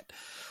that shit.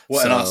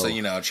 Well, and also,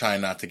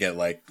 trying not to get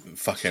like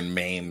fucking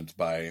maimed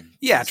by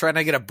trying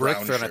to get a brick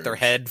thrown at their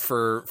head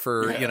for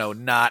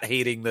not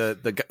hating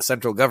the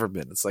central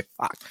government. It's like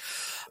fuck.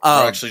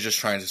 We're actually just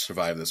trying to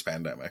survive this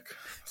pandemic.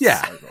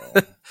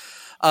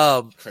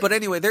 But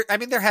anyway, there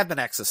have been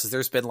excesses.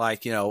 There's been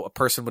like, a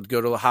person would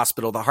go to a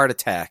hospital with a heart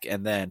attack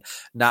and then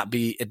not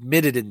be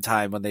admitted in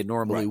time when they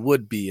normally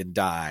would be and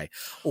die.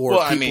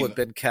 Or people have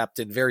been kept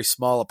in very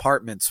small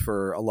apartments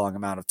for a long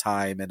amount of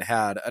time and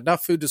had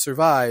enough food to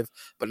survive,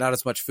 but not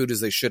as much food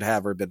as they should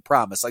have or been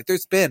promised. Like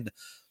there's been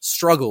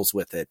struggles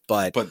with it,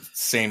 but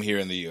same here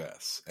in the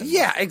U.S.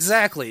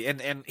 Exactly.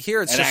 And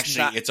here it's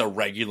it's a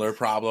regular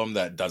problem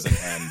that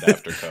doesn't end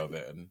after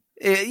COVID.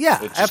 It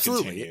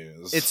absolutely.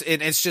 Continues.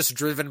 It's just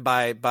driven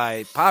by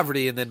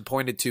poverty and then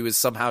pointed to as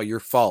somehow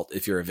your fault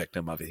if you're a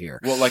victim of it here.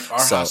 Well, like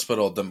our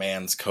hospital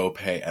demands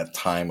copay at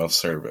time of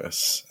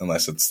service,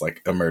 unless it's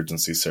like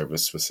emergency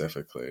service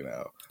specifically.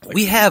 Now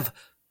we have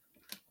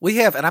We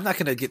have, and I'm not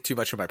going to get too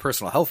much of my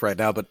personal health right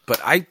now, but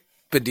I've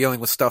been dealing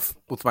with stuff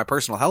with my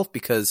personal health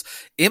because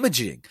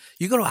imaging.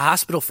 You go to a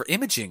hospital for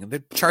imaging, and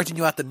they're charging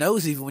you out the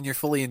nose even when you're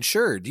fully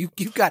insured.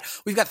 We've got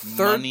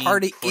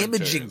third-party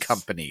imaging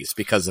companies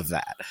because of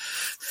that.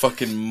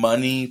 Fucking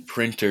money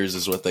printers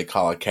is what they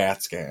call a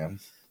CAT scan.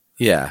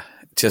 Yeah,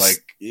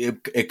 just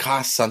like it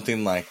costs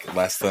something like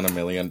less than $1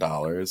 million,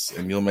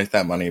 and you'll make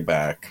that money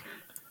back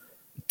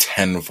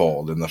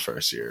tenfold in the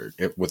first year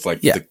with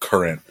the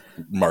current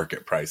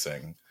market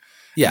pricing.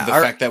 Yeah, the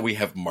fact that we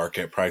have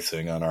market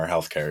pricing on our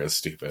healthcare is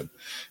stupid.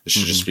 It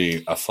should just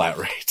be a flat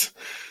rate.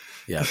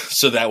 Yeah.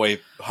 So that way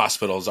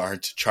hospitals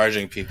aren't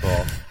charging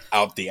people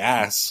out the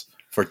ass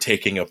for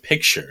taking a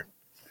picture.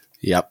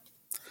 Yep.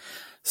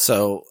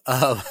 So,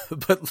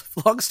 but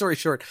long story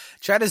short,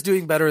 China's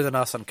doing better than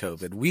us on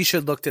COVID. We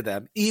should look to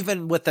them,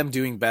 even with them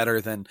doing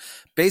better than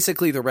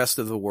basically the rest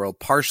of the world,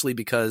 partially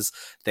because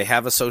they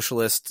have a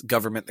socialist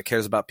government that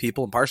cares about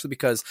people, and partially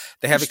because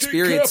they have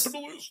experience.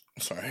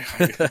 Sorry,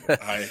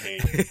 I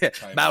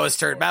hate Mao's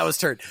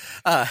turn.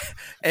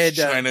 And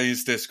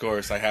Chinese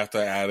discourse. I have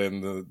to add in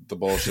the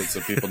bullshit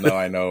so people know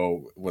I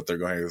know what they're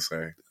going to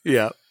say.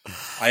 Yeah,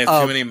 I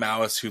have too many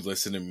Maoists who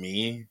listen to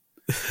me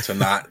to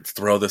not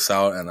throw this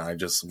out, and I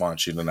just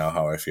want you to know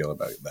how I feel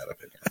about that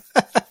opinion.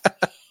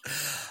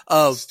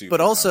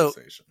 But also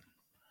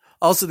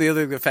the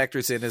other thing that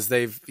factors in is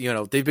they've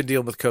been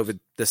dealing with COVID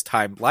this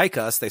time like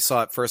us. They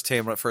saw it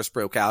firsthand when it first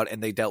broke out,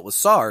 and they dealt with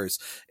SARS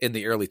in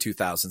the early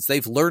 2000s.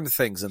 They've learned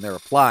things and they're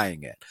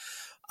applying it.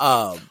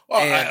 And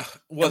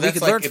we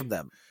can learn from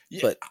them.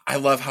 Yeah, but I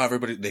love how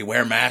they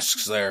wear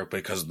masks there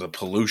because of the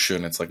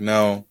pollution. It's like,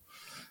 no,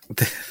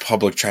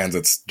 public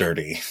transit's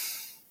dirty.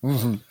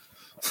 Mm-hmm.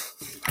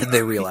 And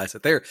they realize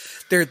it.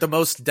 They're the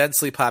most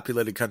densely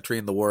populated country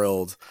in the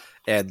world,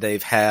 and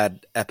they've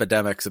had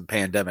epidemics and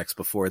pandemics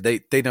before.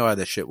 They know how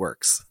this shit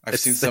works. I've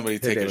seen somebody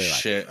take a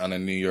shit on a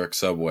New York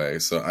subway,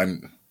 so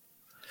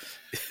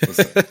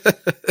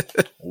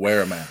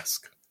wear a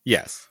mask.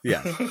 Yes.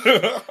 Yeah.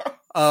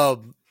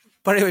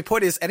 But anyway,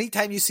 point is,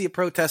 anytime you see a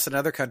protest in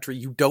another country,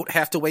 you don't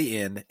have to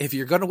weigh in. If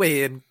you're going to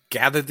weigh in,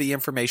 gather the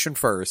information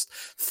first.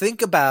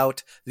 Think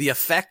about the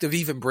effect of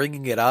even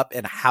bringing it up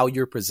and how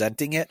you're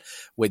presenting it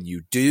when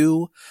you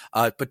do.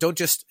 But don't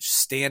just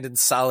stand in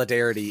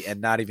solidarity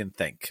and not even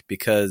think,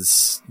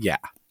 because, yeah.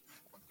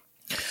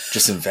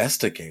 Just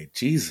investigate.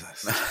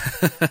 Jesus.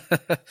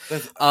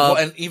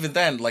 And even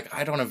then,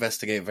 I don't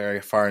investigate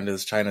very far into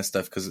this China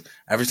stuff, because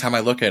every time I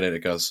look at it, it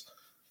goes,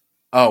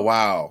 oh,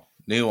 wow,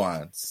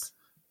 nuance.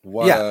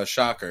 What a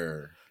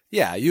shocker.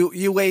 Yeah,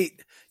 you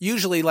wait.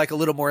 Usually, a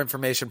little more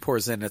information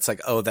pours in. It's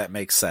like, oh, that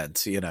makes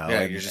sense,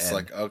 Yeah, you're just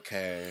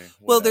okay. Whatever.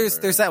 Well,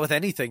 there's that with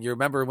anything. You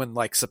remember when,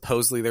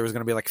 supposedly there was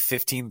going to be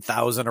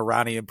 15,000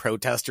 Iranian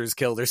protesters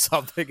killed or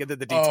something, and then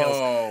the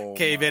details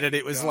came in, and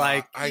it was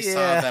I saw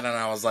that, and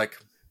I was like,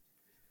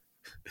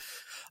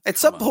 at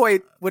some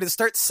point, when it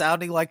starts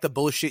sounding like the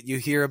bullshit you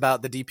hear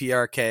about the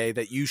DPRK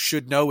that you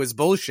should know is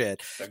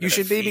bullshit, you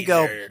should maybe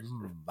go,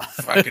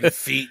 fucking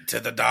feet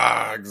to the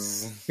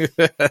dogs.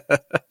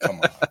 Come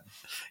on.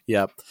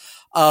 Yep.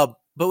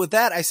 But with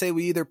that, I say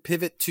we either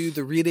pivot to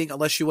the reading,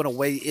 unless you want to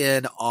weigh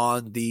in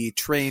on the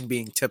train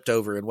being tipped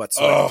over in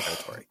whatsoever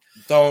territory.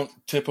 Don't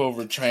tip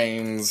over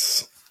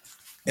trains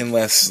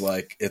unless,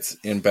 it's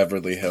in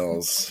Beverly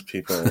Hills.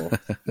 People,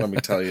 let me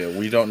tell you,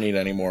 we don't need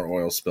any more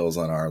oil spills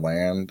on our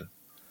land.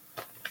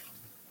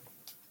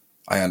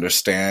 I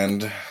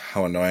understand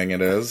how annoying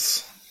it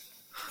is.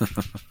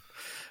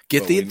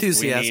 Get the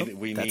enthusiasm.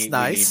 That's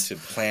nice. We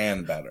need to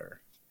plan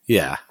better.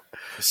 Yeah.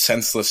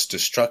 Senseless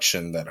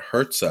destruction that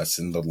hurts us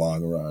in the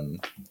long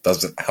run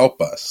doesn't help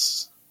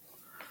us.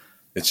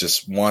 It's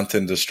just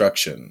wanton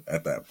destruction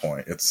at that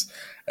point. It's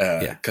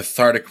a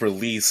cathartic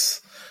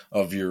release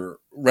of your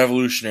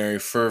revolutionary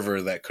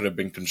fervor that could have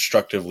been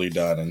constructively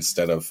done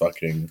instead of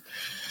fucking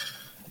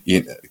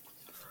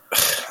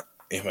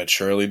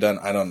immaturely done.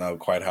 I don't know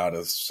quite how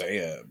to say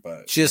it,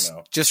 but just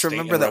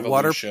remember that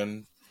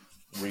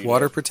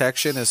water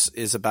protection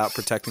is about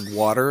protecting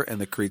water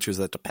and the creatures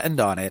that depend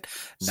on it,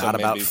 not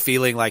about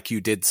feeling like you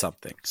did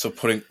something. So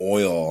putting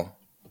oil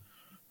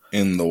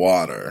in the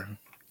water,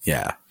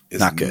 is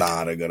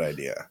not a good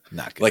idea.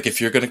 Not good.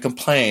 If you're going to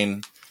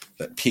complain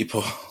that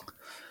people,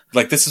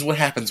 this is what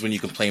happens when you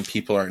complain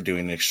people aren't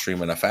doing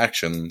extreme enough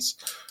actions,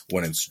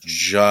 when it's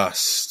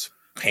just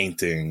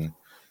painting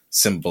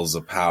symbols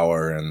of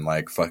power and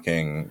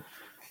fucking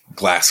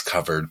glass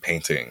covered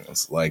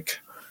paintings.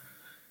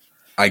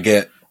 I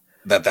get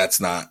that that's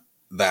not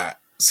that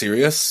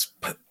serious,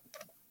 but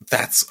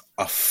that's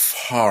a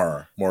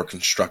far more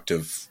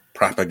constructive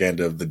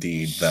propaganda of the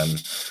deed than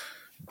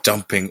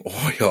dumping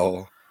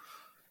oil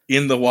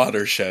in the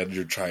watershed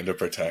you're trying to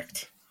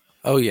protect.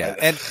 Oh yeah.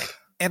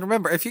 And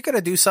remember, if you're going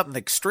to do something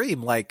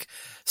extreme,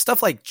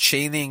 stuff like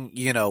chaining,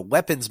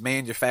 weapons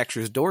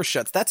manufacturers' door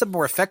shuts, that's a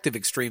more effective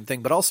extreme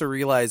thing, but also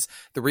realize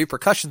the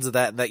repercussions of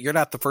that, and that you're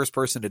not the first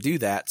person to do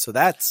that. So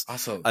that's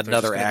also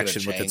another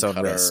action with its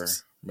own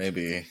risks.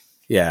 Maybe.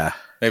 Yeah.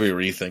 Maybe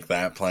rethink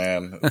that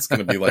plan. It's going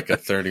to be a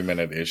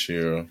 30-minute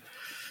issue.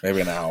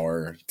 maybe an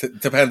hour.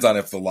 Depends on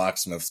if the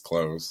locksmith's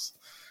close,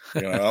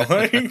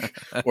 like,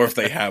 or if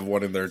they have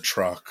one in their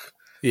truck.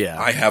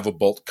 Yeah. I have a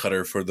bolt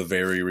cutter for the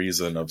very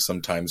reason of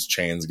sometimes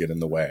chains get in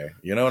the way.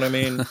 You know what I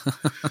mean?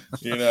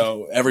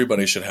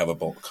 Everybody should have a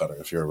bolt cutter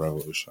if you're a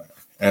revolutionary.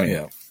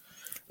 Anyway,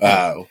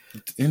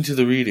 into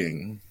the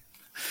reading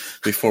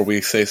before we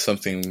say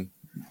something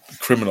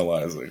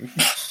criminalizing.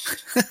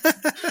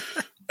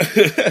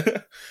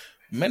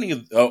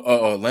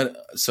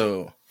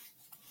 So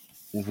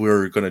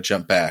we're going to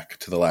jump back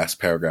to the last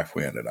paragraph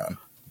we ended on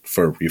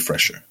for a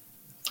refresher.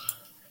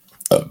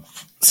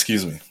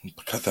 Excuse me.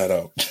 Cut that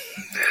out.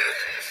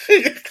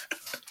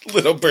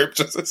 Little burp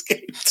just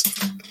escaped.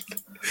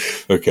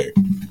 Okay.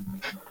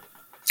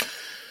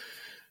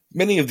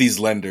 Many of these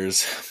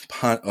lenders...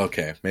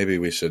 Okay, maybe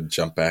we should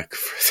jump back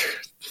further.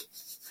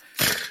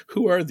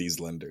 Who are these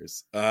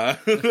lenders?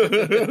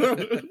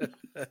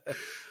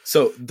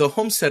 So the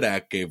Homestead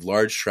Act gave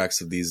large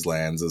tracts of these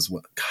lands as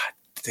well. God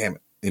damn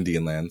it.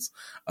 Indian lands,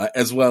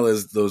 as well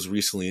as those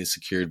recently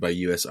secured by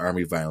U.S.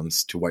 Army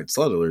violence to white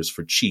settlers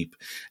for cheap,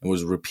 and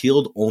was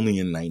repealed only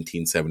in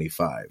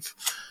 1975.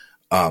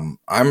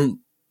 I'm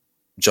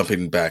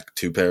jumping back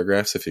 2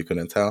 paragraphs if you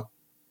couldn't tell.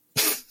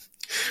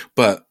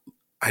 But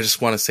I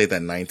just want to say that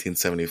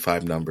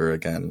 1975 number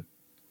again.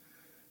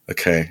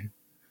 Okay?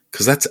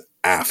 Because that's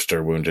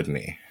after Wounded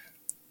Knee.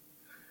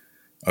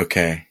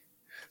 Okay?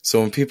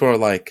 So when people are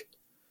like,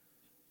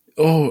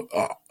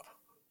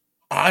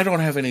 I don't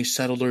have any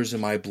settlers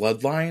in my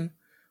bloodline.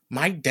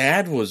 My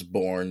dad was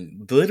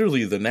born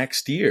literally the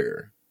next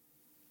year.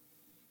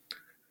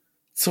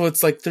 So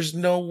it's like, there's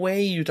no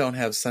way you don't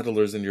have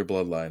settlers in your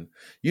bloodline.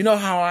 You know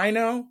how I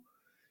know?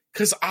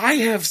 Because I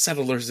have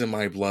settlers in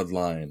my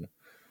bloodline.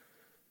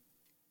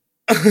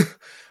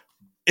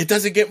 It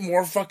doesn't get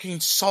more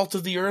fucking salt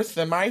of the earth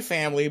than my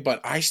family,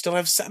 but I still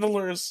have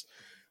settlers.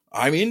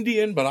 I'm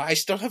Indian, but I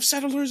still have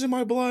settlers in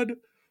my blood.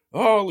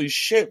 Holy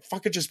shit.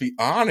 Fucking just be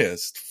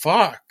honest.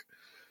 Fuck.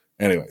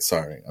 Anyway,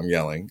 sorry, I'm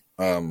yelling.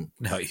 No,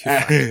 you're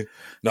fine.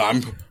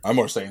 No, I'm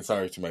more saying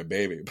sorry to my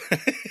baby.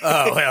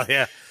 Oh well,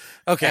 yeah.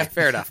 Okay,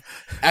 fair enough.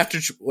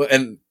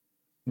 And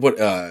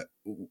what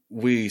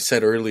we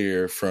said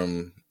earlier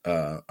from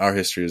Our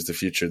History is the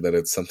Future, that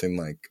it's something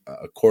like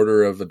a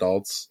quarter of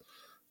adults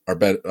are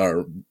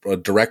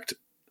direct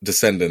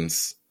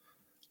descendants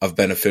of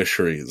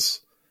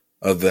beneficiaries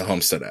of the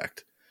Homestead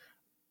Act.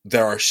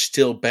 There are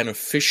still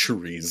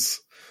beneficiaries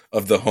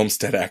of the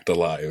Homestead Act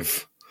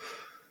alive.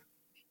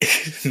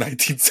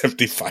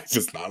 1975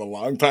 is not a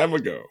long time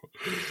ago.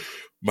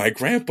 My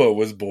grandpa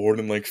was born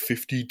in like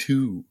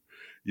 52,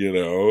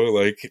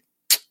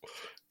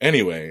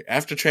 Anyway,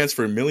 after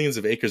transferring millions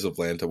of acres of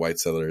land to white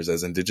settlers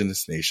as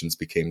indigenous nations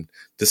became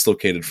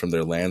dislocated from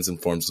their lands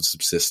and forms of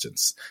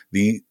subsistence,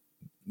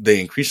 they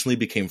increasingly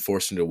became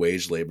forced into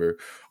wage labor.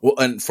 Well,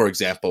 and for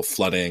example,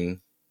 flooding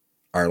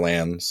our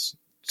lands.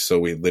 So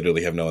we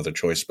literally have no other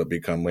choice but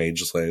become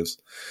wage slaves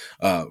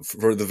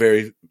for the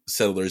very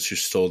settlers who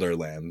stole their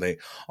land. They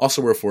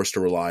also were forced to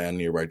rely on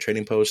nearby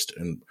trading posts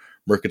and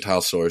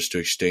mercantile stores to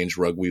exchange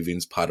rug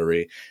weavings,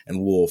 pottery,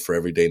 and wool for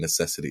everyday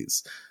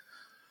necessities.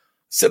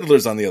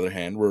 Settlers, on the other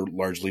hand, were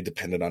largely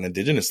dependent on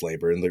indigenous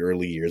labor in the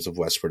early years of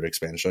westward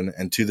expansion,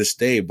 and to this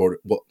day,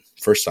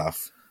 first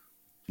off,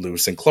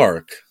 Lewis and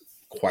Clark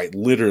quite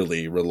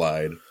literally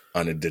relied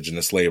on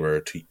indigenous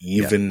labor to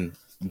even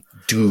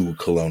do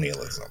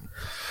colonialism.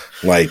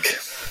 Like,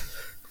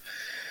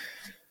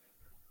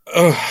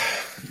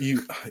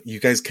 you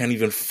guys can't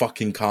even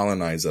fucking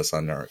colonize us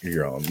on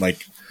your own.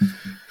 Like,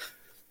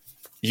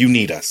 you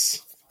need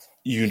us.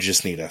 You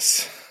just need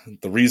us.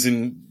 The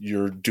reason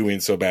you're doing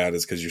so bad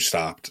is because you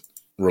stopped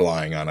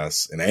relying on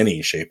us in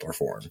any shape or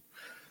form.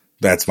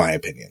 That's my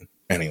opinion.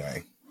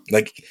 Anyway,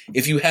 like,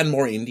 if you had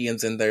more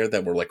Indians in there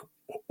that were like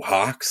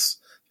hawks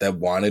that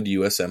wanted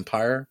U.S.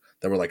 empire,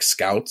 that were like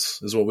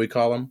scouts is what we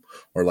call them,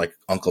 or like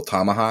Uncle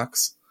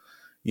Tomahawks,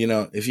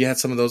 if you had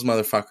some of those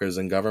motherfuckers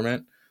in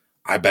government,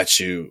 I bet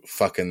you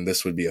fucking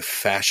this would be a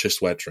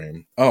fascist wet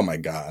dream. Oh my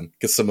God.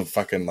 Get some of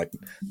fucking like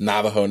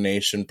Navajo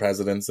Nation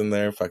presidents in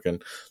there.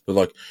 Fucking, they're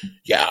like,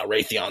 yeah,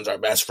 Raytheon's our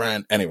best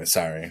friend. Anyway,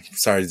 sorry,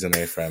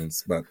 Zane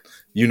friends, but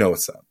you know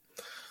what's up.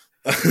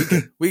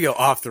 We go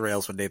off the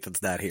rails when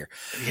Nathan's not here.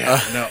 Yeah,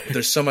 no,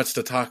 there's so much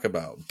to talk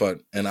about,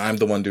 and I'm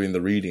the one doing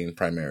the reading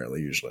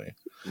primarily usually.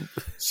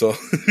 So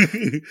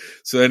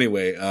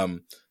anyway,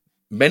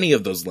 many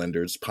of those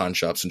lenders, pawn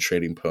shops, and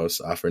trading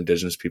posts offer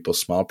indigenous people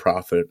small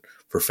profit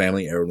for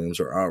family heirlooms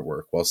or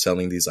artwork while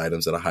selling these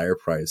items at a higher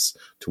price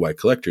to white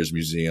collectors,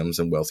 museums,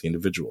 and wealthy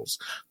individuals.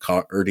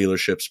 Car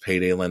dealerships,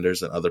 payday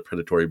lenders, and other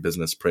predatory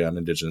business prey on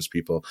indigenous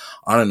people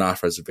on and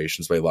off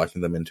reservations by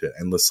locking them into an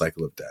endless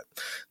cycle of debt.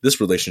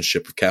 This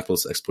relationship of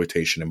capitalist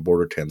exploitation and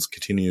border towns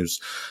continues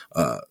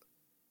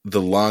the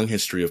long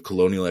history of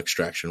colonial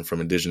extraction from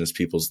indigenous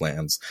peoples'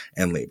 lands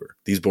and labor.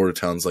 These border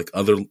towns, like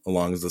those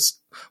along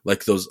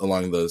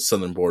the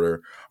southern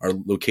border, are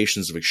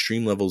locations of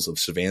extreme levels of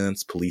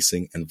surveillance,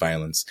 policing, and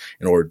violence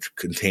in order to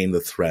contain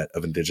the threat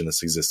of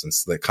indigenous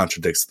existence that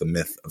contradicts the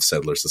myth of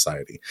settler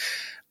society.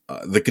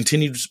 The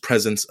continued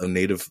presence of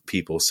native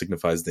people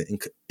signifies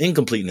the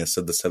incompleteness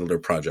of the settler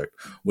project,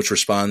 which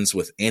responds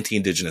with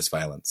anti-indigenous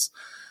violence.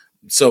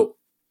 So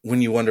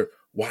when you wonder,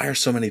 why are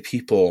so many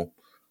people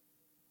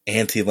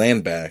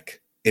anti-land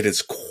back? It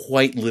is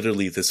quite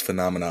literally this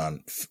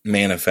phenomenon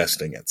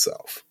manifesting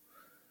itself.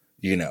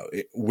 You know,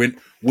 when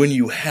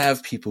you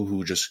have people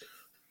who just,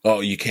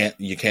 oh, you can't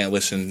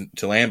listen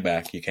to land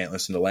back, you can't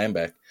listen to land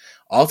back.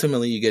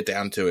 Ultimately, you get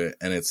down to it,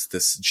 and it's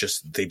this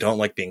just, they don't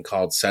like being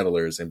called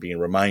settlers and being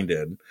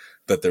reminded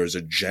that there's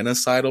a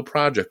genocidal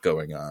project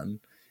going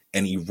on,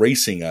 and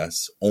erasing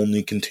us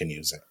only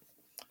continues it.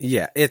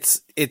 Yeah,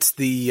 it's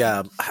the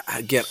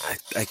again,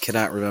 I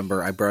cannot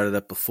remember. I brought it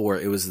up before.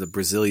 It was the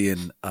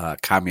Brazilian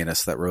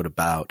communist that wrote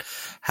about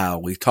how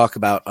we talk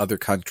about other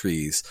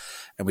countries,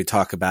 and we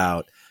talk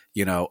about,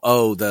 you know,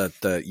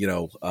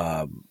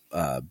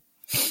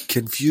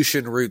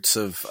 Confucian roots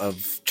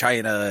of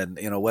China and,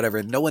 you know, whatever.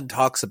 And no one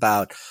talks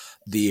about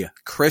the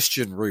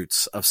Christian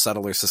roots of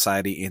settler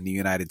society in the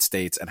United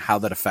States and how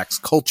that affects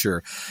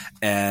culture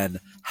and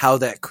how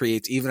that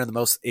creates, even in the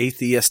most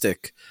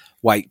atheistic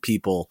white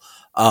people,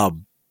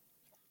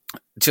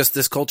 just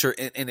this culture,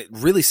 and it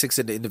really sinks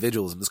into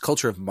individualism, this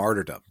culture of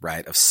martyrdom,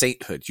 right? Of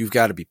sainthood. You've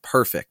got to be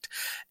perfect.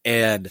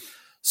 And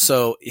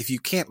so if you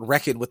can't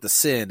reckon with the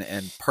sin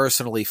and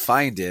personally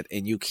find it,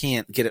 and you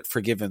can't get it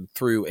forgiven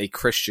through a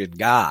Christian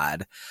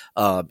God,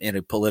 in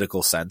a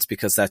political sense,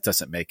 because that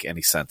doesn't make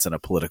any sense in a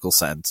political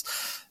sense,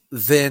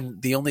 then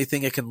the only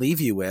thing it can leave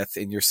you with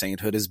in your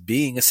sainthood is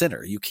being a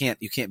sinner. You can't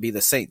be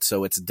the saint.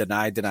 So it's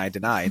deny, deny,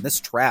 deny. And this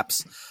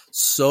traps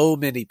so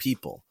many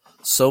people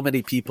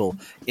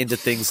into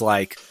things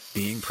like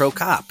being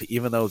pro-cop,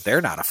 even though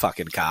they're not a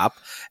fucking cop,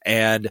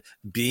 and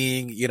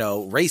being, you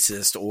know,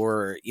 racist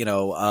or, you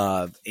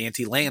know,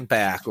 anti-land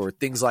back or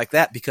things like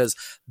that, because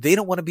they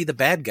don't want to be the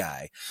bad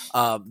guy.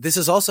 This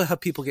is also how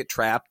people get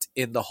trapped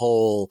in the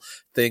whole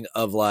thing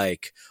of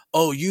like,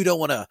 oh, you don't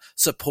want to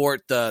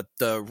support the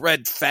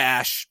red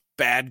fash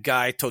bad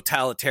guy,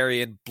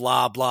 totalitarian,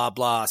 blah, blah,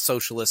 blah,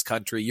 socialist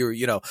country.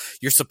 You're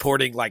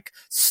supporting, like,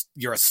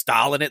 you're a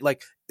Stalin. It,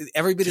 like,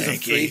 everybody's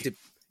afraid to,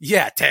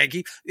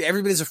 tanky.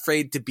 Everybody's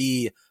afraid to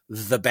be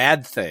the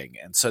bad thing.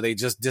 And so they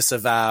just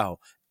disavow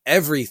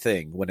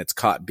everything when it's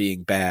caught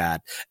being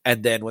bad.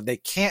 And then when they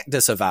can't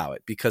disavow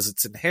it because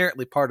it's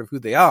inherently part of who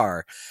they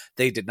are,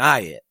 they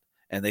deny it.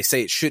 And they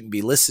say it shouldn't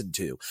be listened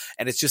to.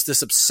 And it's just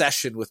this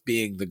obsession with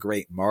being the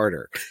great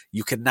martyr.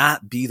 You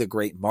cannot be the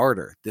great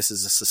martyr. This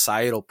is a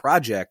societal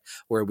project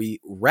where we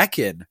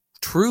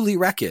truly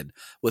reckon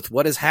with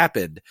what has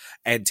happened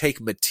and take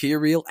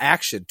material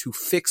action to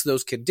fix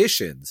those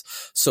conditions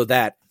so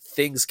that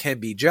things can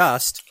be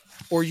just,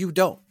 or you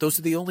don't. Those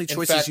are the only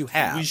choices you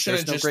have. We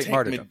shouldn't just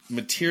take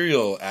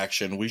material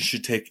action. We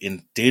should take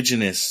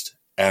indigenous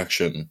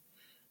action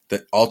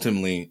that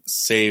ultimately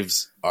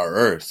saves our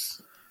earth.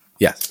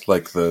 Yes.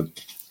 Like the...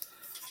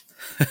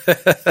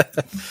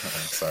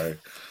 sorry.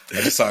 I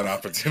just saw an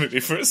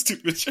opportunity for a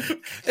stupid joke.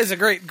 It's a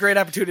great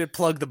opportunity to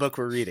plug the book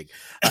we're reading.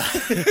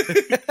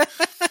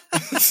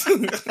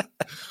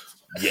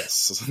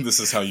 Yes.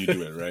 This is how you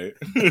do it, right?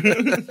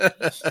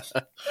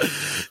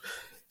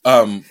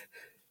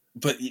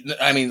 But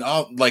I mean,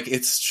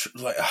 it's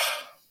like,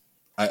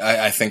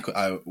 I think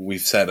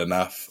we've said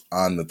enough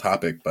on the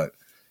topic, but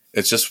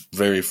it's just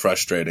very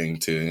frustrating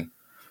to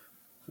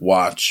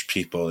watch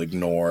people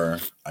ignore,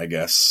 I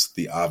guess,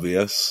 the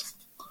obvious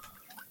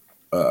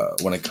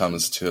when it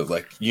comes to,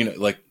 like, you know,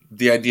 like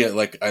the idea,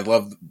 like, I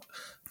love,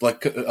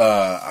 like,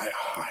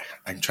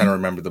 I'm trying to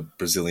remember the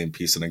Brazilian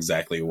piece and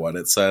exactly what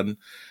it said.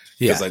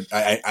 Because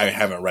I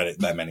haven't read it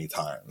that many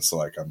times. So,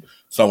 like,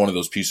 it's not one of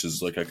those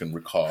pieces, like, I can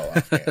recall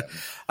offhand.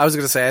 I was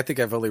going to say, I think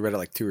I've only read it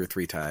like 2 or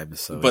 3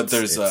 times. So but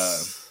there's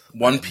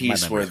one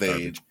piece where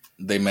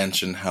they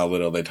mention how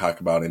little they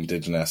talk about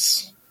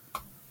indigenous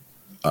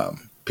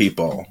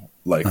people,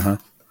 like,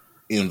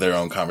 in their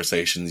own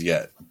conversations,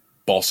 yet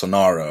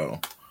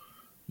Bolsonaro,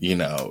 you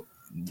know,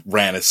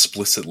 ran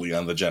explicitly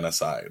on the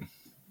genocide.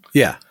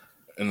 Yeah.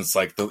 And it's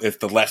like, if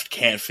the left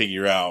can't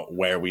figure out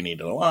where we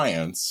need an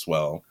alliance,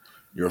 well,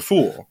 you're a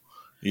fool,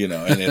 you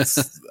know. And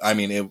it's, I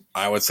mean,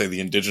 I would say the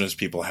indigenous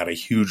people had a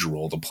huge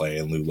role to play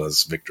in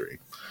Lula's victory.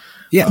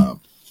 Yeah.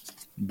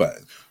 But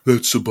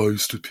that's a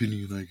biased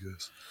opinion, I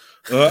guess.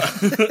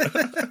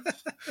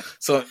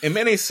 So in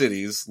many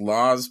cities,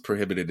 laws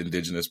prohibited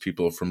indigenous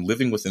people from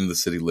living within the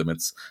city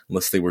limits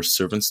unless they were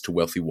servants to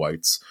wealthy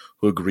whites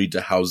who agreed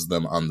to house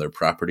them on their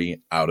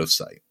property out of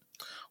sight.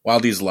 While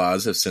these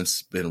laws have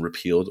since been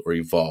repealed or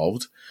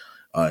evolved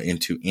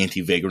into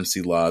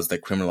anti-vagrancy laws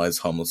that criminalize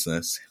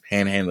homelessness,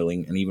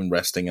 panhandling, and even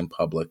resting in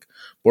public,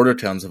 border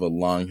towns have a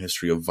long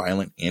history of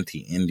violent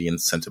anti-Indian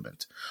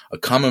sentiment. A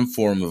common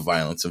form of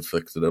violence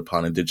inflicted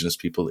upon indigenous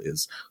people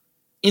is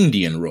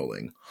Indian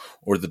rolling,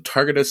 or the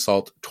targeted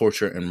assault,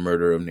 torture, and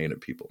murder of Native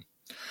people.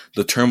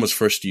 The term was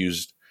first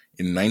used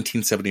in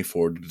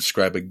 1974 to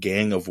describe a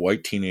gang of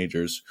white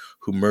teenagers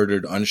who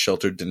murdered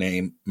unsheltered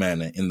Dene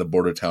men in the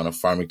border town of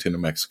Farmington, New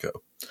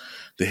Mexico.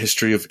 The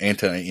history of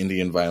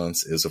anti-Indian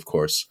violence is, of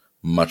course,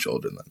 much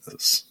older than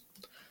this.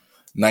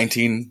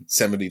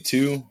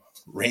 1972,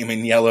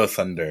 Raymond Yellow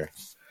Thunder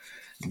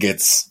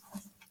gets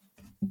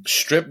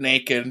stripped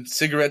naked,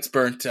 cigarettes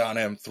burnt on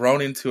him,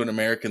 thrown into an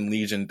American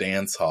Legion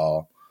dance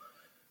hall,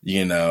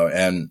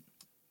 and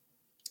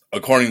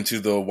according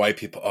to the white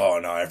people, oh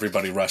no,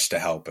 everybody rushed to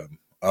help him.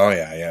 Oh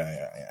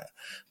yeah.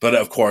 But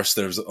of course,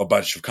 there's a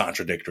bunch of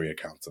contradictory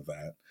accounts of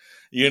that,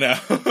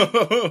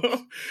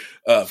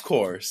 of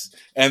course.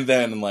 And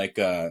then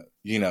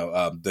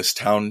this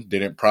town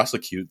didn't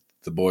prosecute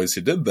the boys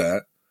who did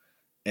that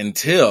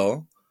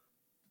until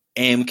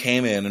AIM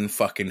came in and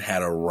fucking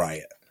had a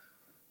riot.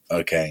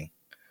 Okay.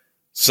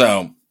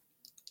 So,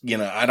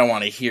 I don't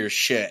want to hear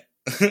shit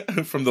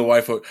from the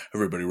white folk.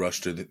 Everybody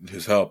rushed to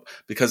his help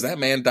because that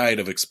man died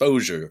of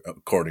exposure,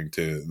 according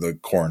to the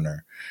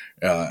coroner,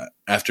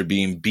 after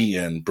being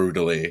beaten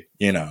brutally,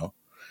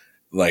 that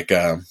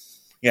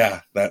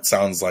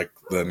sounds like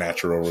the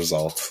natural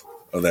result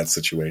of that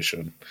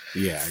situation.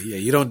 Yeah.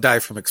 You don't die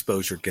from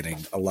exposure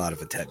getting a lot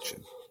of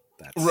attention.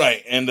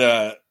 Right. And,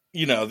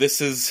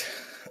 this is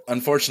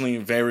unfortunately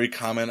very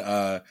common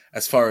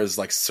as far as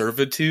like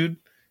servitude.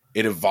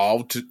 It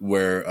evolved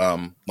where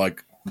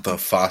the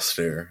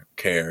foster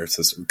care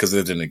system, because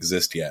it didn't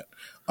exist yet.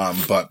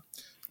 But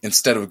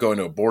instead of going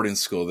to a boarding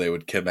school, they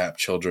would kidnap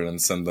children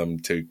and send them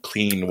to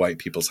clean white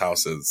people's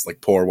houses, like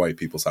poor white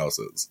people's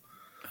houses.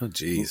 Oh,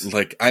 geez.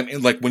 Like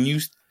when you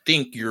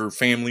think your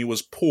family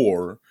was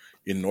poor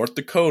in North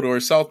Dakota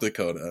or South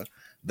Dakota,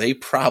 they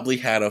probably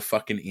had a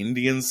fucking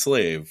Indian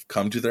slave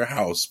come to their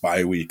house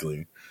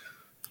bi-weekly.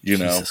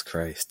 Jesus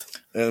Christ.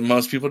 And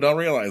most people don't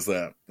realize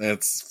that.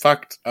 It's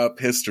fucked up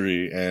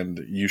history,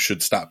 and you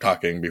should stop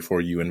talking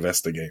before you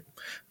investigate.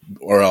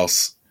 Or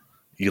else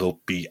you'll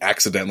be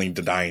accidentally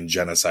denying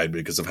genocide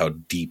because of how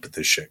deep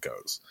this shit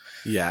goes.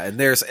 Yeah, and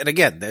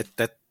again,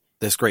 that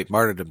this great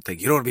martyrdom thing.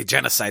 You don't want to be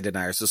genocide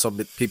deniers, so some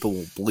people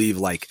will believe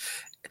like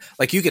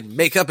you can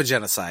make up a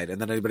genocide and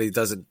then anybody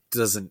doesn't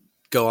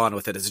go on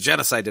with it as a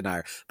genocide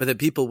denier. But then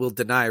people will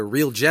deny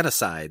real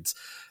genocides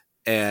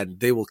and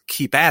they will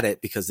keep at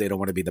it because they don't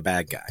want to be the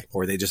bad guy,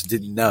 or they just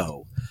didn't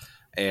know,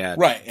 and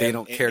they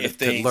don't care if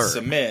to they learn.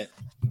 Submit,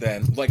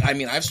 then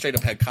I've straight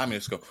up had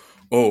communists go,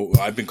 "Oh,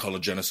 I've been called a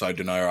genocide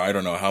denier. I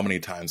don't know how many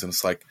times," and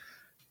it's like,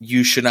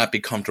 you should not be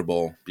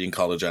comfortable being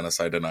called a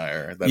genocide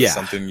denier. That is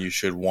something you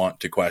should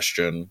want to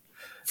question.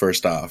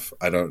 First off,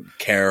 I don't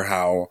care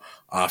how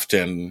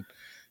often.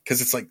 Because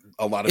it's like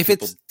a lot of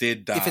people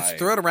did die. If it's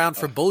thrown around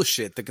for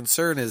bullshit, the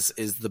concern is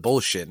the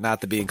bullshit,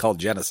 not the being called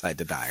genocide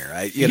denier.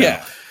 Right?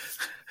 Yeah.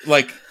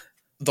 Like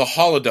the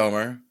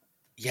Holodomor,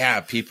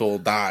 people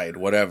died,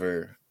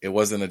 whatever. It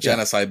wasn't a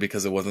genocide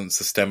because it wasn't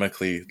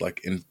systemically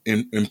like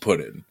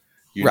inputted.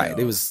 Right.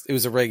 Know? It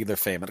was a regular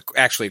famine,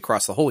 actually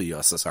across the whole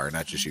USSR,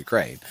 not just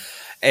Ukraine.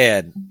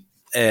 And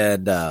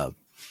so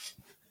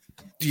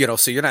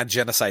you're not a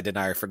genocide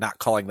denier for not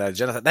calling that a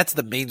genocide. That's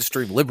the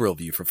mainstream liberal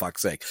view, for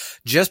fuck's sake.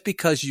 Just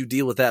because you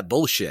deal with that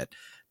bullshit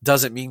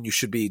doesn't mean you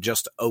should be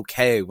just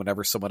okay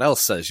whenever someone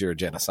else says you're a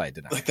genocide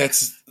denier. Like,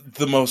 that's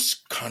the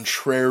most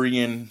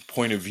contrarian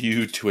point of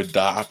view to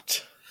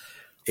adopt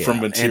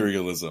from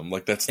materialism.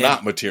 That's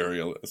not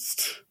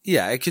materialist.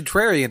 Yeah, and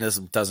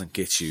contrarianism doesn't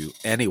get you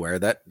anywhere.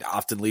 That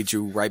often leads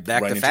you right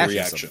back to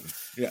fascism.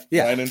 Reaction.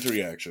 Yeah, right into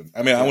reaction.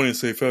 I mean, I wouldn't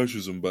say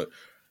fascism, but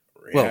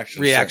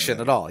reaction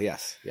at all.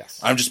 Yes.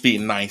 I'm just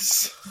being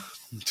nice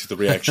to the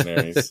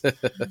reactionaries.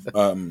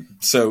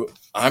 So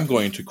I'm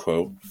going to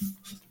quote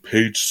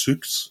page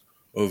 6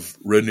 of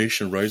Red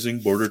Nation Rising,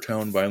 Border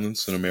Town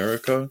Violence in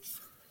America,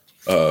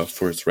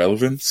 for its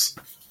relevance.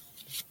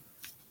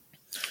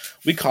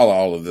 We call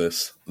all of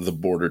this the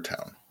border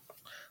town.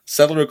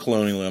 Settler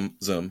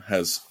colonialism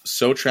has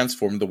so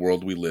transformed the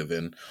world we live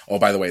in. Oh,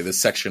 by the way, this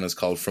section is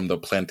called From the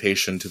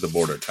Plantation to the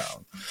Border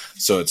Town.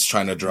 So it's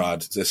trying to draw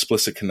an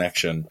explicit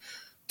connection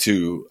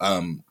to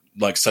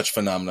such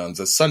phenomenons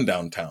as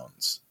sundown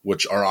towns,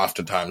 which are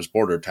oftentimes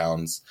border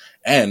towns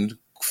and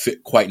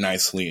fit quite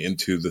nicely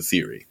into the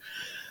theory.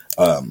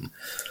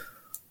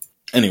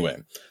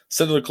 Anyway,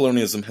 settler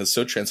colonialism has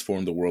so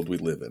transformed the world we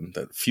live in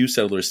that few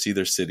settlers see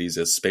their cities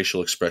as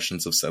spatial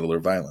expressions of settler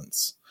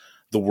violence.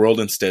 The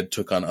world instead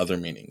took on other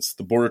meanings.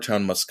 The border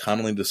town most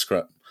commonly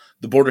describes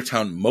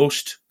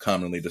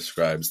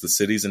the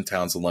cities and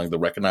towns along the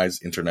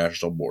recognized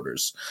international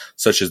borders,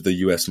 such as the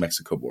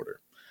U.S.-Mexico border.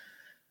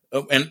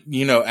 Oh, and,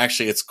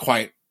 actually, it's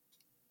quite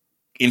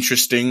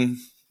interesting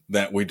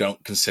that we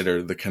don't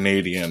consider the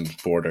Canadian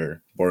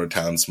border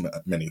towns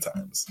many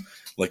times.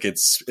 Like,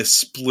 it's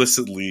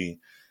explicitly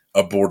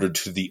a border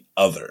to the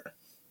other,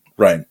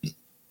 right?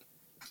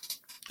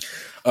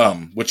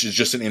 Which is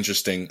just an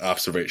interesting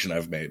observation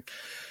I've made.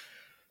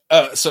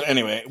 So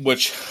anyway,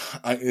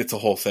 it's a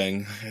whole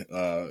thing.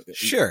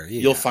 Sure.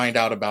 Yeah. You'll find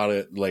out about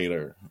it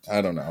later.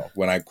 I don't know,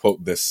 when I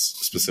quote this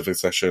specific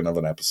section of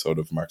an episode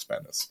of Marx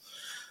Madness.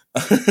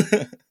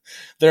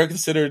 These are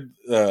considered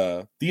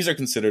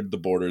the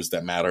borders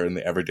that matter in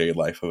the everyday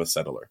life of a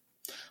settler.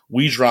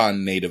 We draw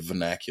on native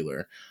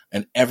vernacular,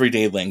 an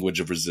everyday language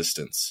of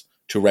resistance,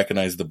 to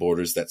recognize the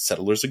borders that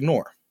settlers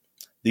ignore.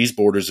 These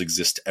borders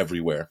exist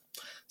everywhere.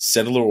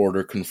 settler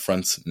order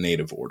confronts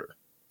native order.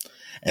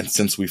 And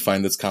since we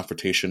find this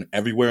confrontation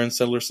everywhere in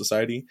settler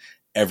society,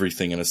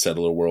 everything in a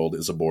settler world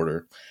is a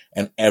border,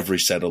 and every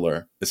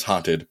settler is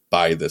haunted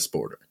by this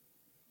border.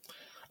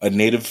 A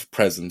native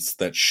presence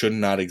that should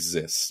not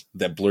exist,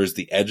 that blurs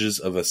the edges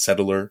of a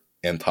settler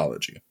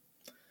anthology.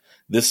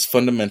 This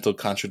fundamental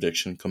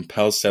contradiction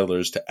compels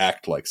settlers to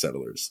act like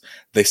settlers.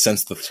 They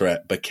sense the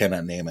threat, but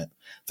cannot name it.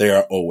 They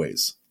are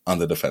always on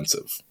the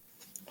defensive.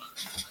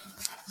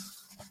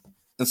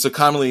 And so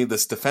commonly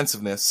this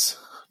defensiveness,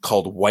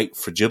 called white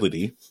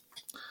fragility,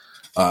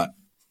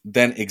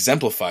 then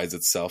exemplifies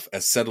itself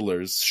as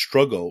settlers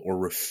struggle or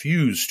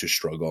refuse to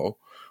struggle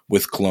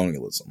with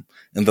colonialism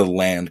and the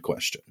land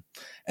question.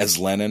 As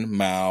Lenin,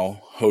 Mao,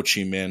 Ho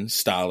Chi Minh,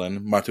 Stalin,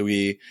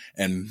 Martwi,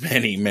 and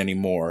many, many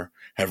more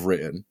have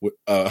written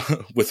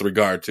with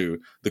regard to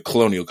the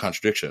colonial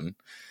contradiction,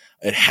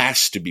 it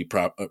has to be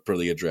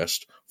properly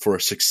addressed for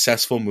a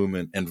successful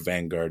movement and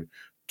vanguard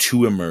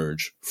to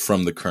emerge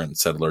from the current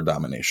settler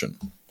domination.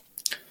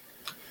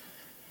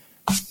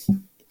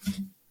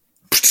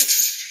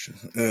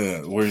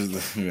 Where's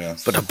the... Yeah.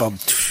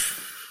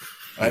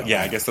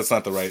 I guess that's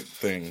not the right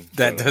thing.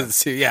 That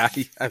doesn't... Yeah,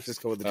 I was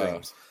just going with the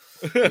drums.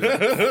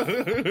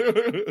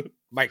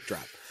 Mic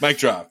drop. Mic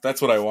drop.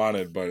 That's what I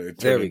wanted, but it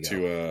turned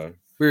into...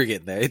 We were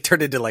getting there. It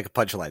turned into like a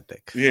punchline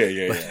thing.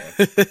 Yeah.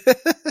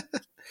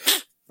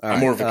 I'm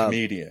more of a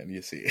comedian,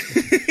 you see.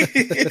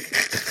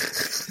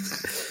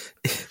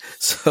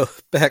 So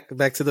back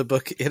to the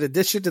book. In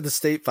addition to the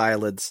state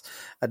violence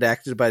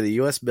enacted by the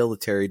U.S.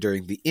 military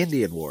during the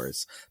Indian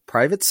Wars,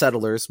 private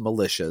settlers,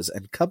 militias,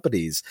 and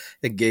companies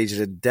engaged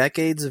in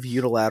decades of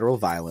unilateral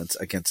violence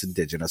against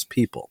indigenous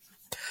people.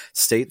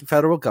 State and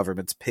federal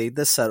governments paid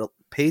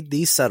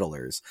these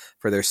settlers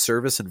for their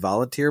service in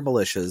volunteer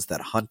militias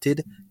that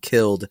hunted,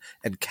 killed,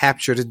 and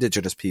captured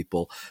indigenous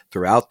people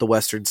throughout the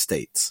western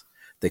states.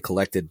 They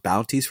collected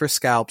bounties for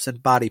scalps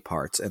and body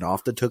parts and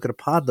often took it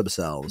upon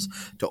themselves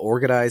to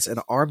organize and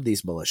arm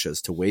these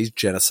militias to wage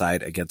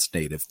genocide against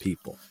native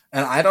people.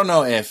 And I don't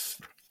know if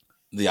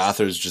the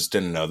authors just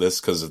didn't know this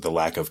because of the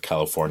lack of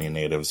California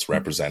natives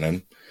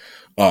represented.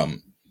 But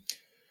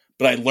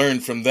I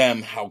learned from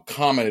them how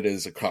common it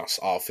is across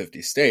all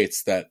 50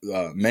 states that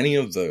many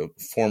of the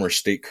former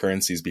state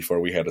currencies before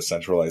we had a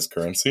centralized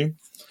currency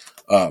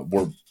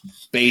were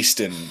based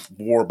in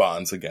war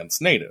bonds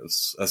against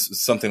natives.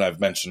 That's something I've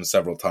mentioned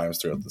several times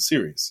throughout the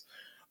series.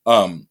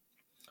 But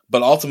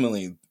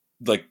ultimately,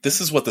 like,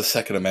 this is what the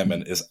Second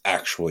Amendment is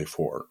actually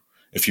for,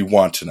 if you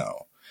want to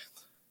know.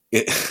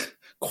 It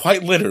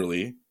quite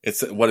literally,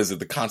 it's, what is it,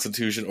 the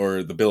Constitution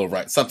or the Bill of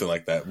Rights, something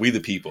like that. We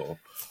the people.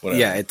 Whatever.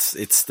 Yeah,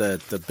 it's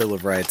the Bill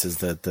of Rights is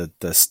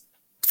the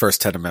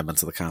first 10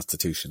 amendments of the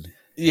Constitution.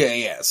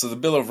 Yeah. So the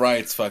Bill of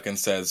Rights fucking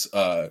says,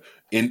 to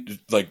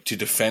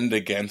defend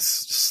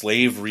against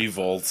slave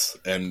revolts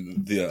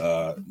and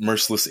the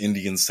merciless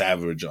Indian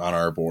savage on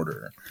our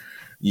border.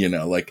 You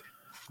know, like,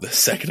 the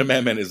Second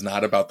Amendment is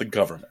not about the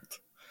government.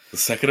 The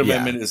Second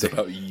Amendment is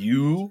about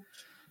you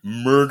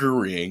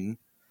murdering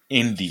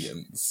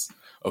Indians.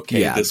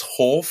 Okay, this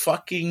whole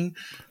fucking,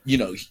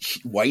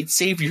 white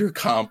savior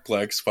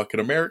complex fucking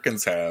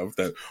Americans have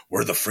that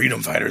we're the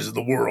freedom fighters of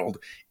the world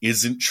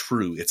isn't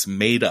true. It's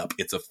made up.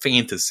 It's a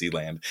fantasy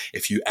land.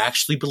 If you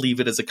actually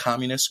believe it as a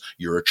communist,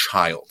 you're a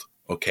child.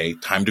 Okay,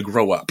 time to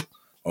grow up.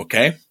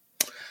 Okay?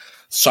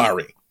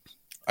 Sorry.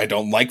 I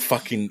don't like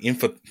fucking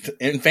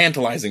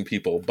infantilizing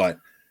people, but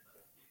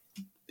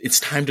it's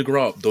time to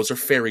grow up. Those are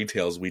fairy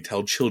tales we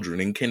tell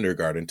children in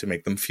kindergarten to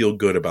make them feel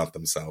good about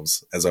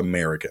themselves as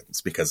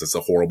Americans, because it's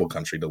a horrible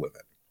country to live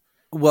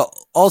in. Well,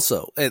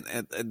 also,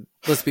 and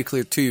let's be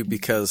clear too,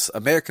 because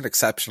American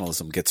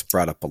exceptionalism gets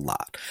brought up a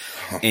lot.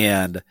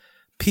 And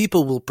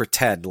people will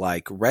pretend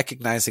like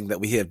recognizing that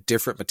we have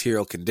different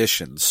material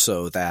conditions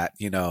so that,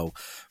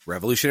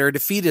 revolutionary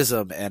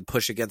defeatism and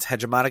push against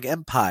hegemonic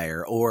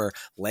empire or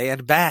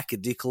land back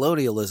and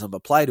decolonialism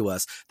apply to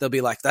us. They'll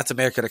be like, that's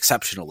American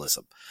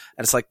exceptionalism.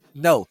 And it's like,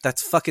 no,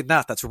 that's fucking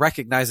not. That's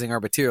recognizing our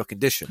material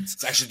conditions.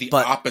 It's actually the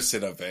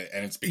opposite of it.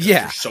 And it's because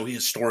you're so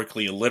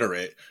historically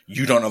illiterate,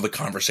 you don't know the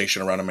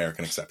conversation around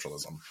American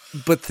exceptionalism.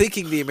 But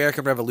thinking the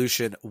American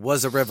Revolution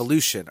was a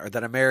revolution, or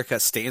that America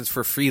stands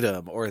for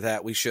freedom, or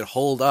that we should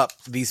hold up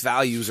these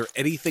values or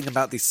anything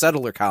about the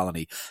settler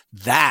colony,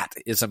 that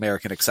is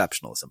American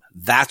exceptionalism.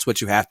 That's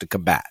what you have to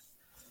combat.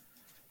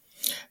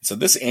 So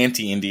this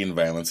anti-Indian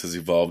violence has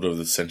evolved over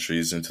the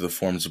centuries into the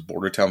forms of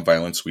border town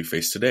violence we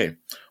face today.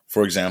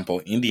 For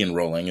example, Indian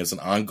rolling is an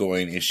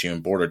ongoing issue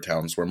in border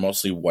towns where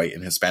mostly white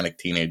and Hispanic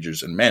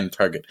teenagers and men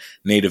target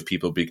native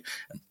people.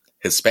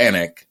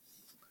 Hispanic,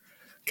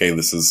 okay,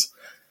 this is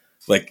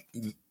like,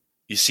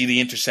 you see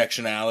the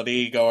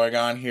intersectionality going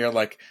on here?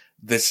 Like,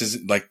 this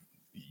is like,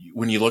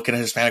 when you look at a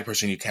Hispanic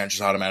person, you can't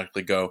just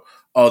automatically go,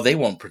 oh, they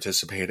won't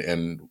participate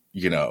in,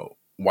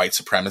 white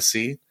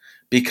supremacy,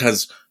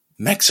 because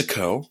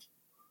Mexico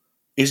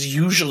is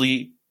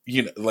usually,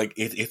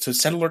 it's a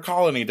settler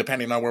colony,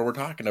 depending on where we're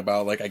talking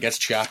about. Like, I guess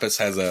Chiapas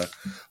has a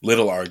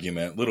little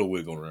argument, little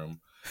wiggle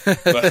room.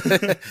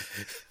 But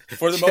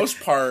for the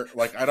most part,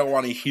 like, I don't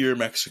want to hear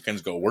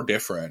Mexicans go, we're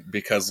different,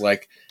 because,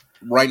 like,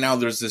 right now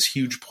there's this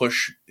huge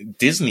push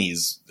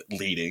Disney's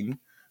leading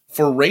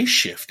for race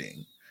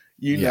shifting.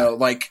 You know,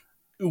 like,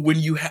 when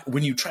you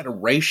try to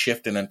race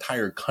shift an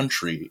entire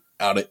country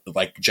out of,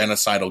 like,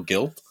 genocidal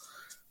guilt,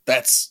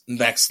 that's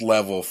next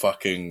level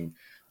fucking.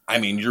 I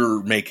mean,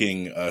 you're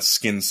making a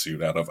skin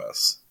suit out of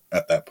us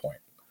at that point.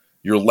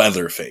 You're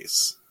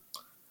Leatherface.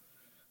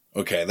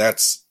 Okay,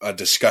 that's a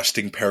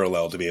disgusting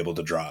parallel to be able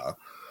to draw.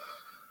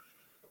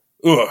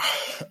 Ugh.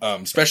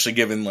 Especially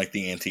given, like,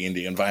 the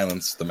anti-Indian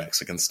violence the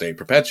Mexican state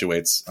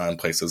perpetuates on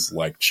places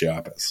like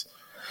Chiapas.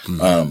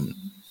 Mm-hmm.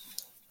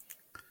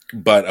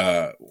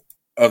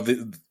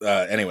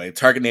 Anyway,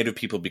 target Native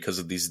people because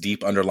of these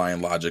deep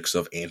underlying logics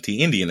of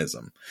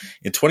anti-Indianism.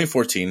 In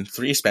 2014,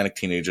 3 Hispanic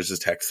teenagers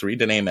attacked 3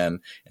 Dene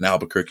men in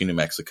Albuquerque, New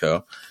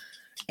Mexico,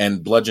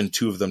 and bludgeoned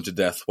 2 of them to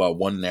death while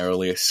 1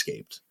 narrowly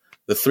escaped.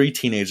 The 3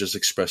 teenagers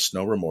expressed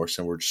no remorse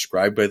and were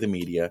described by the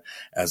media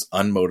as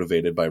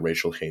unmotivated by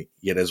racial hate.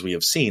 Yet, as we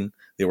have seen,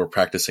 they were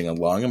practicing a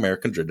long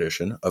American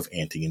tradition of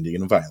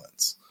anti-Indian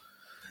violence.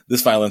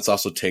 This violence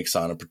also takes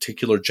on a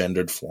particular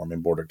gendered form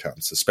in border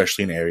towns,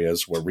 especially in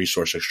areas where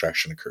resource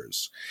extraction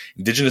occurs.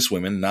 Indigenous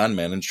women,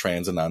 non-men, and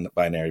trans and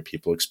non-binary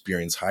people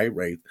experience higher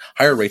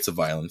rates of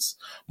violence,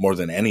 more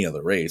than any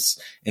other race,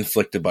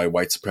 inflicted by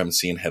white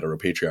supremacy and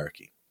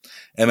heteropatriarchy.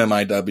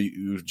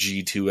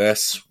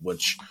 MMIWG2S,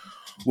 which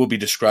will be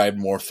described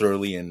more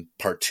thoroughly in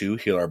Part 2,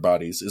 Heal Our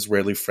Bodies, is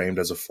rarely framed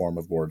as a form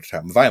of border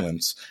town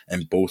violence,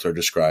 and both are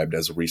described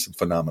as a recent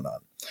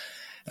phenomenon.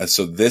 And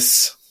so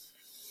this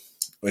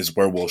is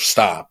where we'll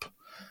stop,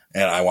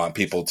 and I want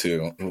people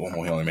to, well,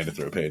 we only made it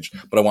through a page,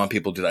 but I want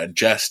people to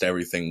digest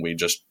everything we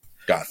just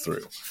got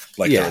through.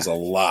 Like, there's a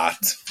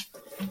lot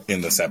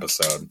in this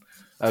episode.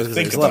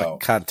 There's a lot of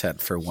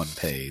content for 1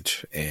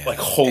 page. And, like,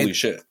 holy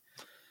shit.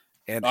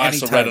 And I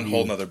also read a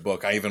whole nother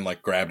book. I even,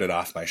 like, grabbed it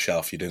off my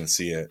shelf. You didn't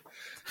see it.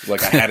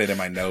 Like, I had it in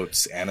my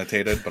notes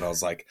annotated, but I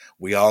was like,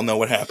 we all know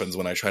what happens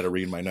when I try to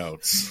read my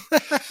notes.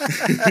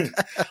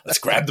 Let's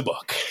grab the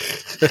book.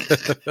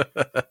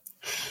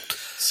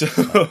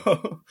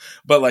 So,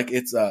 but, like,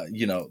 it's,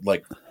 you know,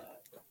 like,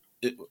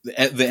 the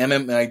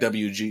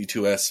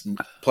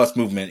MMIWG2S plus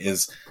movement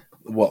is,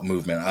 what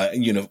movement?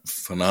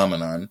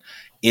 Phenomenon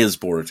is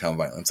border town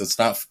violence. It's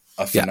not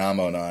a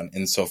phenomenon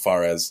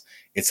insofar as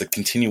it's a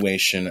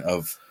continuation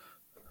of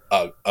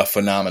a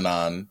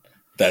phenomenon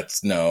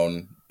that's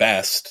known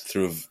best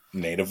through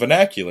native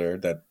vernacular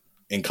that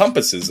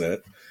encompasses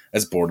it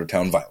as border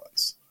town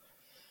violence.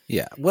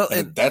 Yeah, well,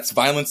 and that's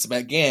violence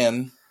that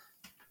began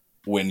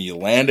when you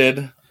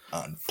landed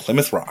on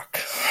Plymouth Rock.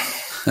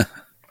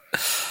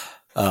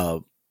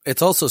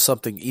 It's also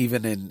something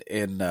even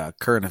in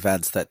current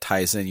events that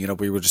ties in. You know,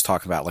 we were just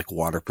talking about, like,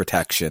 water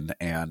protection,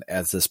 and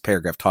as this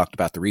paragraph talked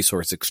about the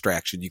resource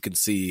extraction, you can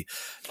see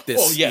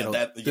this.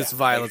 This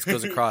violence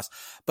goes across.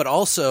 But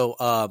also,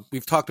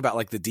 we've talked about,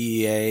 like, the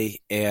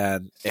DEA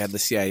and the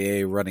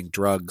CIA running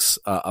drugs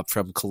up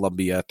from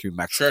Colombia through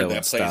Mexico. Sure,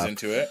 that plays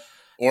into it.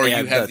 Or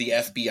you have the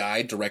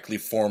FBI directly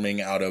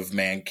forming out of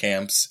man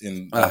camps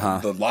in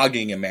the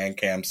logging and man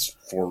camps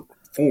for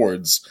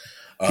Ford's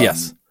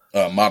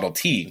Model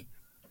T.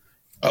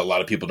 A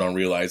lot of people don't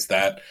realize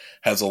that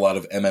has a lot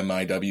of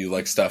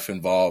MMIW-like stuff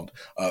involved.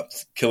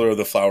 Killer of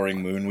the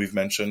Flowering Moon, we've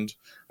mentioned,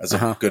 as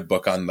a good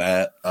book on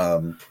that.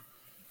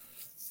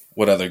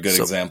 What other good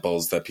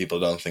examples that people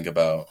don't think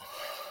about?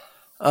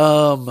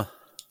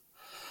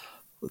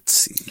 Let's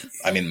see.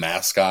 I mean,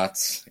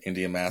 mascots,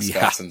 Indian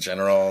mascots in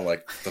general.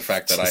 Like, the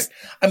fact that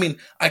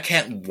I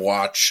can't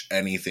watch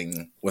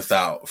anything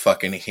without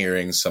fucking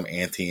hearing some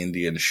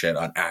anti-Indian shit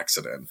on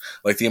accident.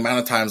 Like, the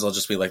amount of times I'll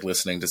just be, like,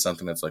 listening to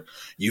something that's like,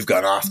 you've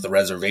got off the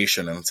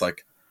reservation, and it's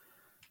like,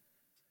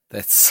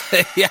 that's,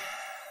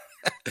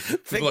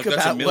 Think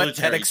about what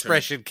that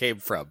expression came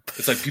from.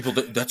 It's like, people,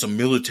 that's a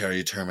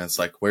military term. It's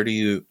like, where do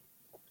you,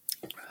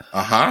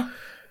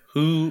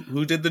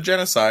 who did the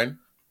genocide?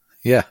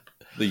 Yeah.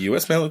 The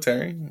U.S.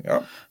 military.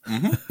 Yep.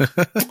 Mm-hmm.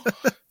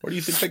 Where do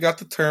you think they got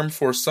the term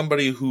for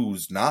somebody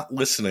who's not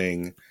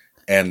listening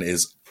and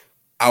is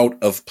out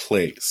of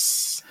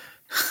place?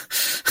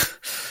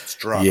 It's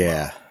drama.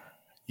 Yeah.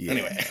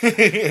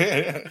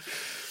 Anyway.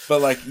 But,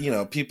 like, you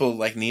know, people,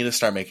 like, need to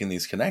start making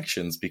these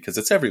connections because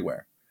it's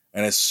everywhere.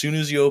 And as soon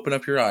as you open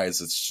up your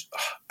eyes, it's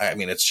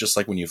just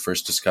like when you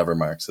first discover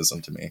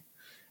Marxism to me.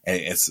 And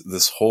it's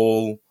this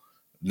whole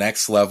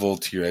next level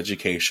to your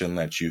education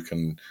that you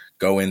can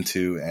go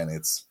into, and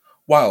it's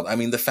wild. I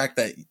mean, the fact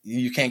that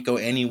you can't go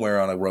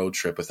anywhere on a road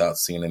trip without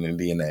seeing an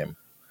Indian name.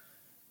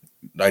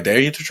 I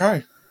dare you to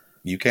try.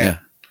 You can't.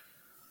 Yeah.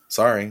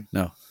 Sorry.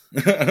 No.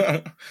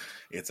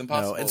 It's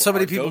impossible. No. And so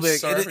many people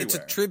it's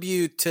a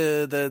tribute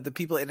to the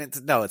people, and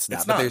it's not. It's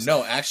not.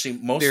 No, actually,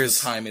 most of the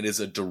time it is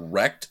a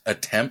direct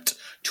attempt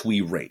to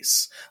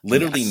erase.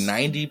 Literally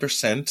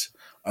 90%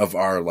 of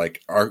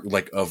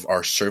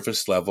our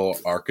surface level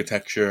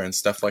architecture and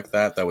stuff like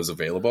that was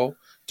available,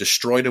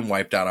 destroyed and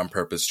wiped out on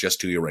purpose just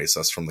to erase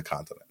us from the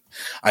continent.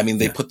 I mean,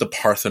 they put the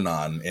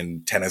Parthenon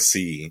in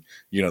Tennessee,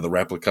 you know, the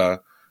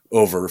replica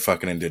over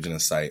fucking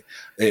indigenous site.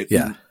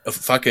 There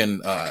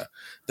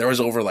was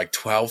over like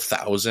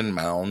 12,000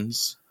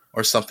 mounds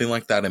or something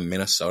like that in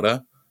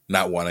Minnesota.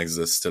 Not one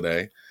exists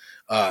today.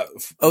 In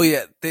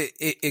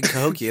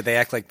Cahokia, they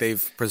act like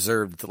they've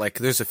preserved, like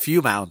there's a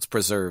few mounds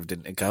preserved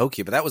in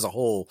Cahokia, but that was a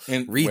whole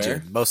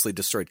region mostly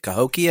destroyed.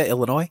 Cahokia,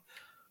 Illinois.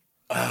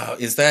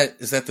 Is that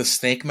the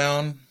Snake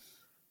Mound?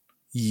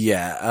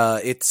 Yeah,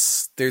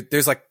 it's there.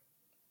 There's like,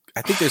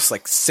 I think there's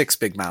like 6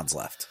 big mounds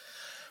left.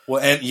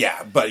 Well,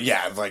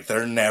 like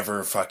they're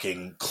never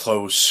fucking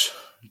close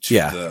to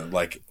the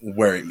like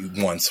where it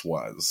once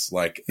was.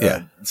 Like,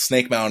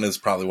 Snake Mound is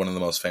probably one of the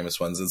most famous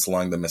ones. It's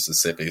along the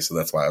Mississippi, so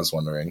that's why I was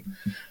wondering.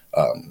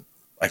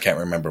 I can't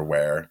remember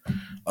where,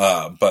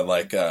 but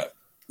like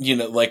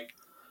like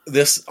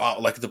this,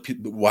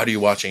 why do you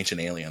watch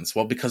Ancient Aliens?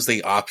 Well, because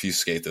they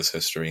obfuscate this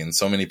history, and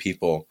so many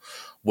people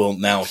will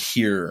now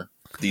hear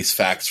these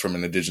facts from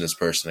an indigenous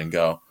person and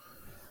go,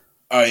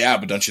 "Oh yeah,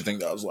 but don't you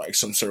think that was like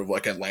some sort of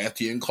like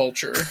Atlantean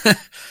culture?"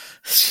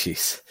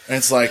 Jeez. And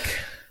it's like,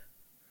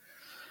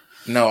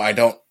 no, I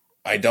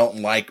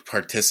don't like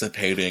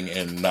participating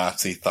in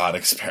Nazi thought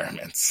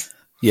experiments.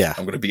 Yeah.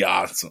 I'm going to be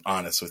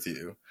honest with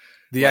you.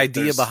 The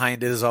idea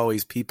behind it is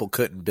always people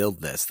couldn't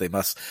build this. They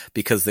must,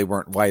 because they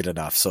weren't white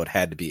enough, so it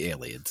had to be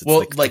aliens.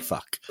 It's like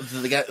fuck.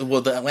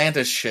 The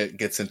Atlantis shit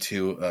gets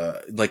into,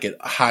 it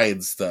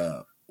hides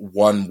the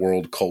one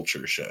world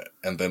culture shit.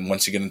 And then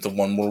once you get into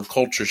one world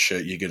culture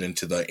shit, you get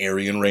into the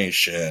Aryan race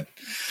shit.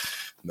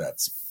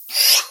 That's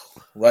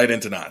right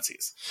into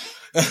Nazis.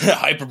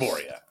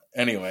 Hyperborea.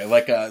 Anyway,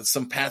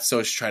 some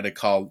patsos try to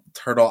call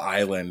Turtle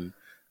Island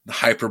the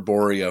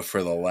Hyperborea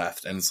for the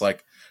left. And it's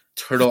like,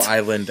 Turtle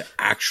Island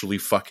actually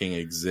fucking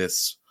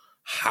exists.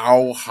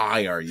 How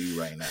high are you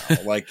right now?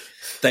 Like,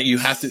 that you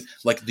have to,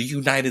 like, the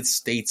United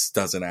States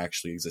doesn't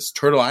actually exist.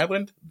 Turtle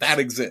Island, that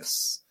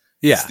exists.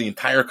 Yeah. It's the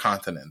entire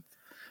continent.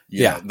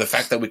 You know, the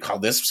fact that we call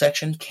this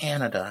section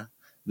Canada,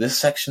 this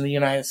section the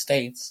United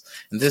States,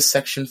 and this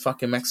section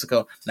fucking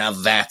Mexico, now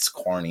that's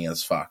corny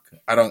as fuck.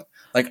 I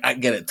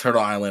get it,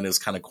 Turtle Island is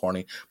kind of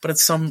corny, but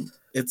it's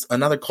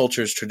another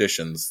culture's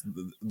traditions.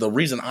 The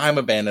reason I'm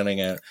abandoning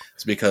it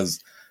is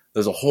because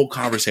there's a whole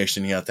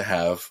conversation you have to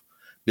have,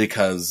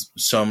 because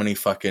so many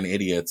fucking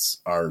idiots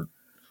are,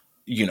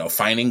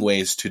 finding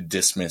ways to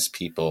dismiss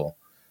people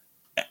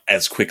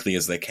as quickly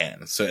as they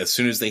can. So as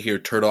soon as they hear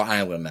Turtle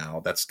Island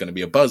now, that's going to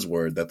be a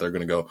buzzword that they're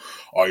going to go,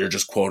 "Oh, you're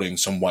just quoting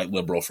some white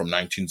liberal from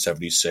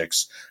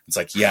 1976. It's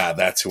like, yeah,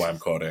 that's who I'm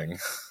quoting.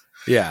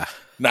 Yeah.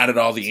 Not at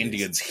all the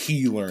Indians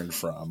he learned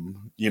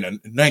from.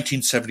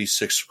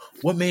 1976,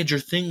 what major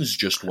things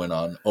just went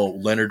on? Oh,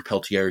 Leonard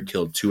Peltier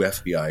killed 2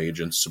 FBI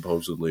agents,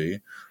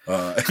 supposedly.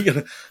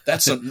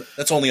 That's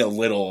only a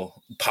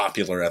little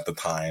popular at the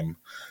time.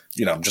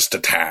 Just a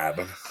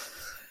tad.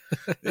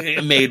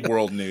 It made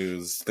world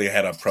news. They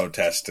had a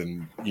protest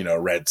in,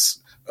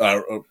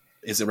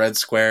 is it Red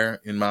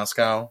Square in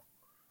Moscow?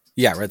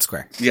 Yeah, Red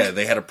Square. Yeah,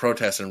 they had a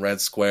protest in Red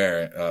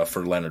Square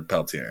for Leonard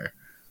Peltier.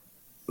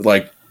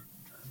 Like,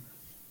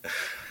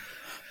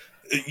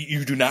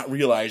 you do not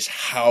realize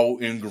how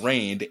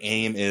ingrained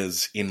AIM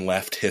is in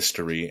left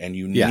history, and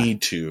you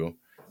need to,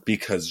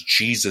 because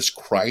Jesus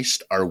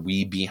Christ, are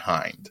we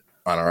behind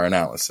on our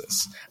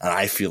analysis? And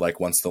I feel like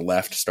once the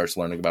left starts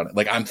learning about it,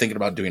 like I'm thinking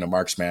about doing a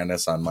Marx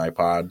Madness on my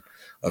pod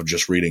of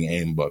just reading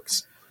AIM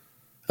books.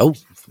 Oh,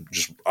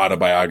 just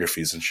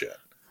autobiographies and shit.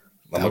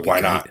 I'm like, why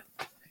not?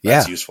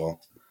 That's useful.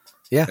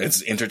 Yeah.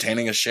 It's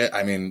entertaining as shit.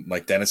 I mean,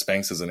 like, Dennis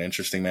Banks is an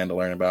interesting man to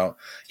learn about.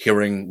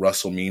 Hearing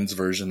Russell Means'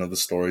 version of the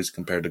stories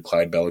compared to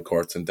Clyde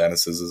Bellacourt's and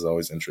Dennis's is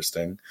always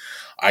interesting.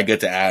 I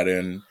get to add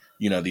in,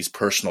 these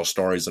personal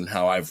stories and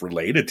how I've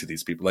related to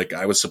these people. Like,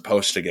 I was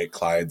supposed to get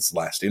Clyde's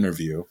last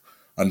interview.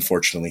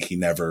 Unfortunately, he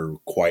never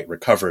quite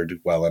recovered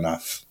well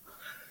enough.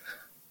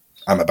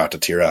 I'm about to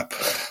tear up.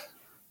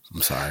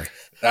 I'm sorry.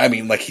 I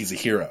mean, like, he's a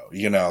hero,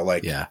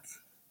 yeah.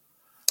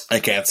 I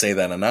can't say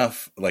that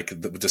enough. Like,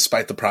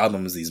 despite the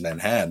problems these men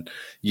had,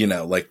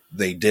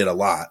 they did a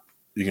lot,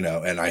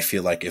 and I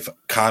feel like if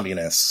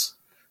communists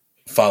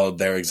followed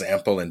their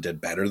example and did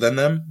better than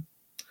them,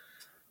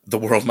 the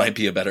world might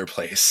be a better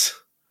place.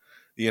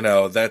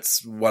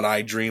 That's what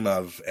I dream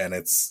of, and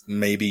it's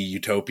maybe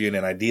utopian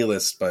and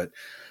idealist, but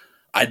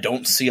I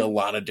don't see a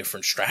lot of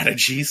different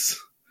strategies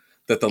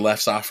that the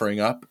left's offering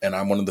up, and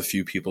I'm one of the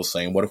few people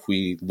saying, what if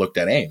we looked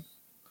at AIM,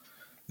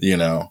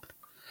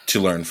 to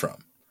learn from?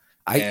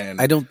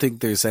 I don't think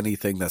there's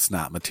anything that's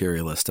not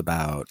materialist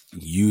about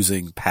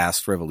using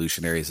past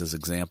revolutionaries as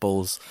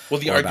examples. Well,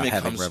 the argument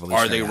comes,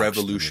 are they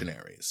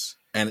revolutionaries?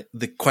 And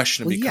the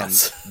question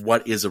becomes,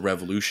 what is a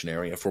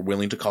revolutionary? If we're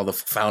willing to call the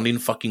founding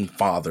fucking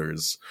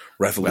fathers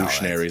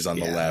revolutionaries on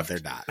the left. They're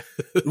not.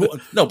 Well,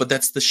 no, but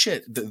that's the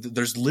shit.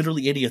 There's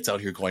literally idiots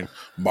out here going,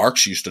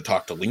 Marx used to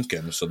talk to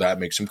Lincoln, so that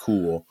makes him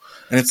cool.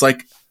 And it's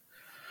like,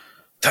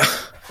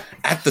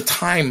 at the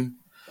time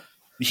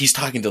he's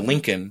talking to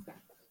Lincoln,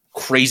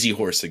 Crazy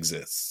Horse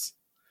exists.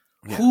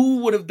 Yeah.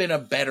 Who would have been a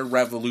better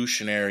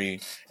revolutionary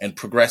and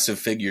progressive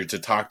figure to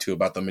talk to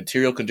about the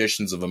material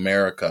conditions of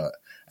America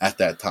at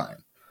that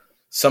time?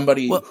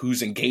 somebody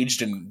who's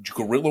engaged in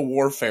guerrilla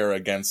warfare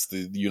against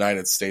the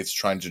United States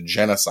trying to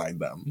genocide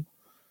them,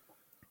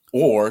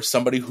 or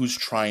somebody who's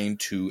trying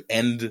to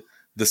end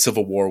the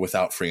Civil War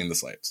without freeing the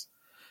slaves.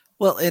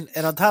 Well, and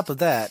on top of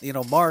that,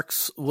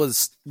 Marx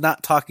was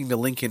not talking to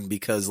Lincoln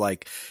because,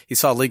 like, he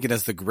saw Lincoln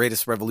as the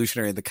greatest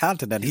revolutionary in the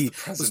continent. He was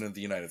the president of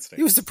the United States.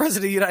 He was the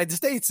president of the United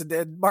States,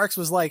 and Marx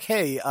was like,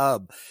 "Hey,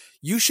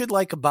 you should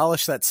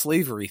abolish that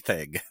slavery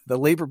thing. The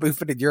labor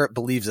movement in Europe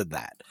believes in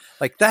that."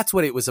 Like, that's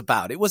what it was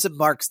about. It wasn't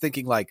Marx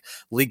thinking like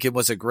Lincoln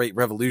was a great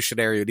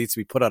revolutionary who needs to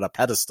be put on a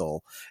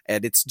pedestal,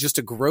 and it's just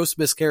a gross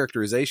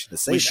mischaracterization to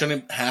say. We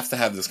shouldn't have to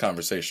have this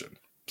conversation,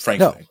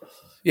 frankly. No.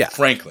 Yeah,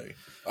 frankly.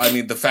 I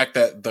mean, the fact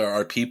that there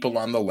are people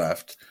on the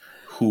left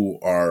who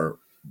are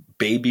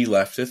baby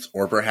leftists,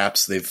 or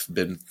perhaps they've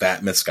been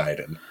that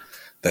misguided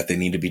that they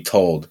need to be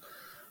told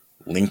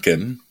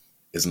Lincoln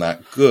is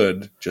not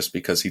good just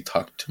because he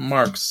talked to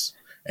Marx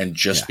and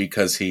just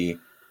because he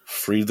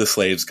freed the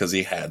slaves because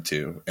he had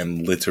to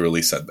and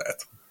literally said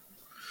that.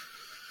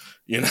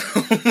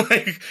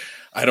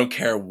 I don't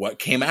care what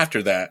came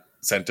after that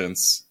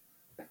sentence.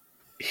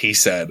 He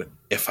said,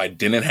 if I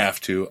didn't have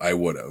to, I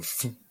would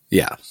have.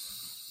 Yeah.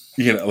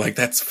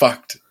 That's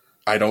fucked.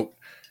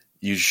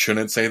 You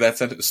shouldn't say that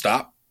sentence.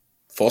 Stop.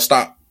 Full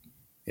stop.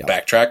 Yep.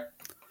 Backtrack.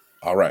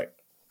 All right.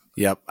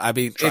 Yep. I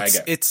mean,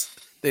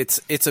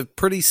 it's a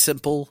pretty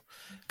simple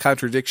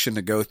contradiction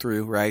to go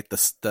through, right?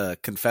 The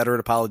Confederate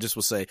apologists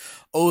will say,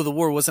 "Oh, the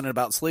war wasn't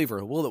about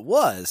slavery." Well, it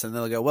was. And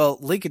they'll go, "Well,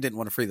 Lincoln didn't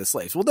want to free the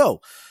slaves." Well, no,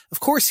 of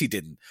course he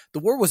didn't. The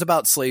war was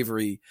about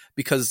slavery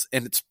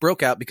and it's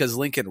broke out because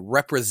Lincoln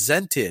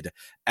represented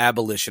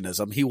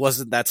abolitionism. He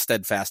wasn't that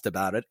steadfast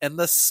about it. And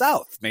the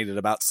South made it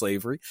about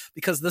slavery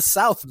because the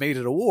South made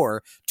it a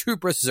war to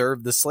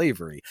preserve the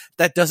slavery.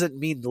 That doesn't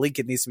mean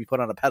Lincoln needs to be put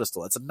on a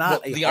pedestal. It's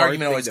not the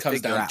argument always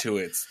comes down to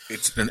it's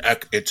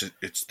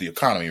the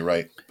economy,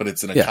 right? But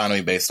it's an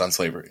economy based on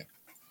slavery.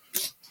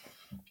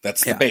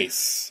 That's the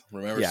base.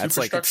 Remember, it's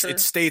like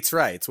it's states'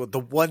 rights. Well, the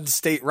one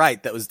state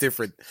right that was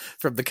different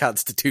from the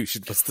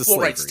Constitution was the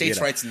slavery. Right,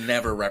 states' rights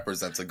never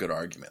represents a good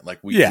argument. Like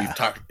we've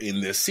talked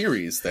in this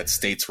series that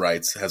states'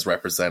 rights has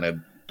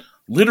represented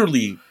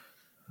literally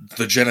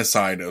the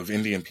genocide of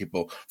Indian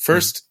people.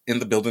 First in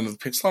the building of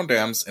the Pixelon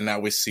Dams, and now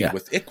we see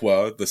with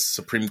ICWA, the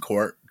Supreme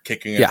Court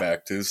kicking it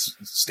back to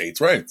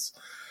states' rights.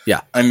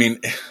 Yeah, I mean,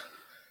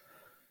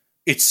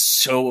 it's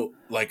so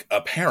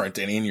apparent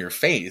and in your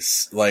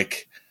face,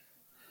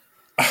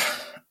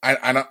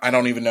 I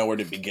don't even know where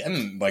to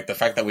begin. Like the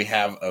fact that we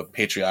have a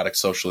patriotic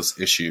socialist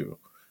issue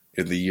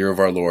in the year of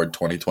our Lord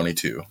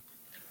 2022.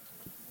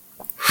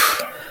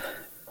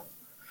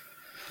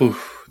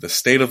 The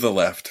state of the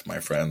left, my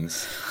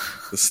friends.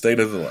 The state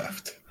of the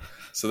left.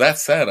 So that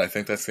said, I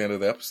think that's the end of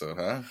the episode,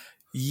 huh?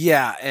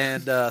 Yeah,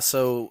 and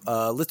so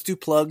let's do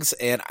plugs,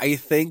 and I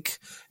think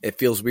it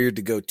feels weird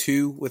to go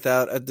two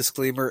without a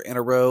disclaimer in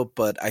a row,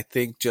 but I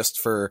think just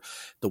for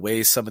the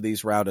way some of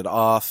these rounded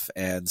off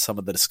and some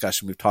of the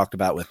discussion we've talked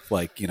about with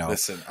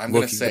listen, I'm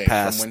going to say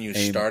from when you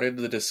started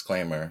the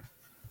disclaimer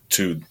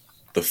to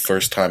the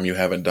first time you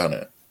haven't done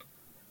it,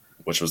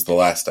 which was the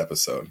last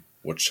episode,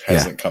 which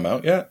hasn't come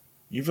out yet,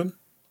 even?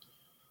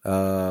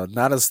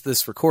 Not as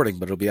this recording,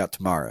 but it'll be out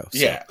tomorrow. So.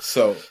 Yeah,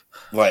 so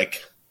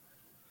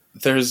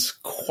there's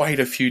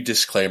quite a few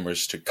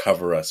disclaimers to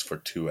cover us for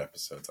 2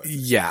 episodes.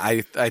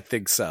 I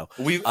think so.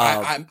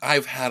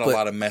 I've had a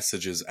lot of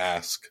messages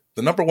ask.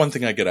 The number one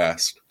thing I get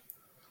asked,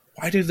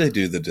 why do they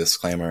do the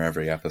disclaimer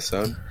every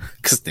episode?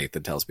 Because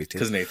Nathan tells me to.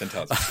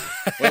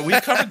 Well, we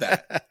covered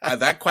that.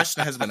 That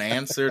question has been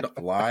answered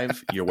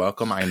live. You're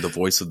welcome. I am the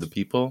voice of the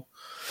people.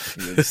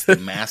 It's the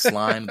mass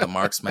line, the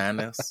Marx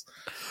Madness.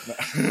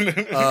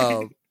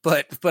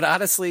 But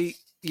honestly,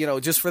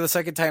 just for the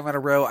second time in a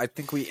row, I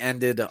think we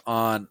ended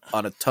on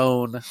a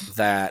tone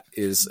that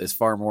is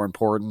far more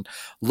important.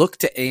 Look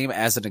to AIM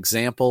as an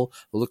example.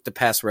 Look to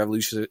past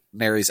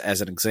revolutionaries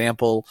as an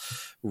example.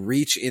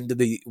 Reach into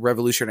the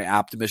revolutionary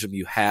optimism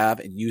you have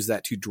and use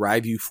that to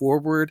drive you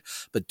forward,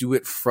 but do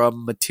it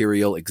from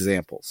material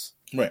examples.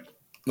 Right.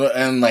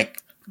 And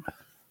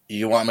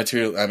you want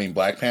material, I mean,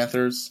 Black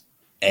Panthers,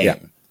 AIM. Yeah.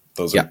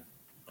 Those are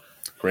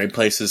great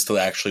places to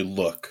actually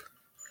look.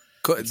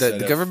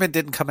 The government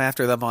didn't come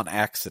after them on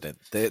accident.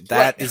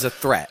 That is a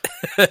threat.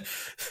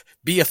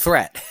 Be a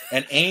threat.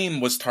 And AIM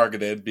was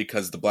targeted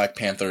because the Black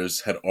Panthers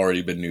had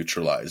already been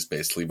neutralized,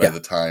 basically, by the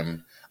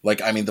time.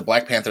 The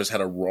Black Panthers had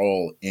a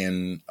role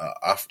in,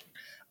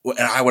 and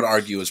I would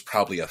argue is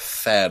probably a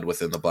fed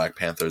within the Black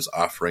Panthers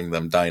offering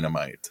them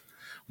dynamite.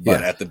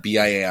 But at the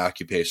BIA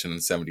occupation in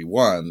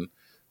 1971,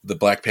 the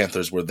Black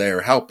Panthers were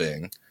there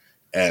helping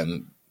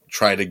and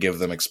try to give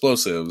them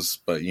explosives,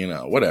 but,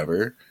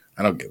 whatever.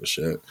 I don't give a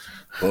shit.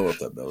 Blow up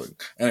that building.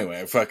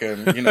 Anyway,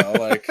 fucking,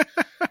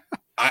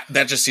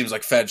 that just seems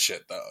like Fed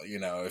shit, though.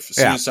 If as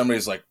soon as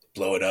somebody's like,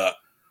 blow it up,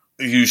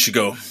 you should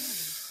go,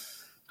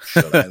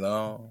 should I,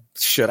 though?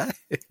 Should I?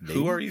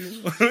 Who are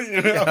you?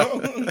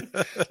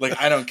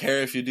 I don't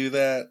care if you do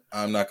that.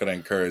 I'm not going to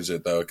encourage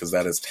it, though, because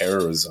that is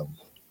terrorism.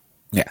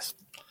 Yes.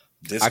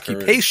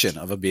 Occupation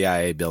of a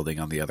BIA building,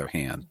 on the other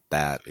hand,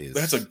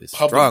 that's a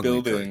public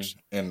building,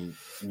 and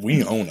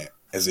we own it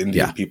as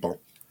Indian people.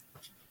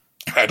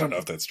 I don't know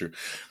if that's true,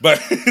 but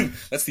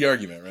that's the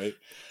argument, right?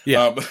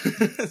 Yeah.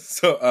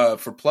 So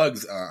for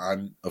plugs,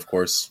 I'm, of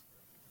course,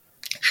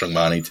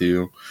 Shungmani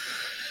too,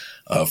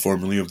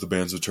 formerly of the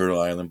Bands of Turtle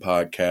Island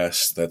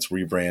podcast. That's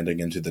rebranding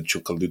into the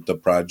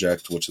Chukaluta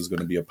Project, which is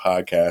going to be a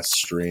podcast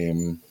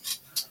stream,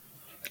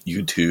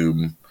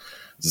 YouTube,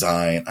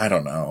 Zine, I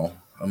don't know,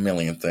 a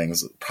million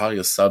things. Probably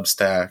a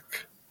Substack.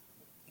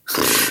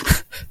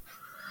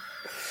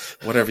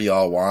 Whatever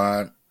y'all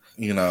want.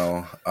 You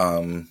know,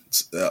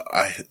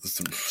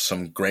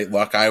 some great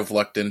luck I've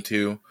lucked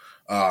into,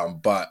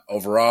 but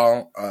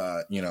overall,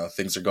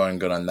 things are going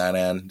good on that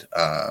end.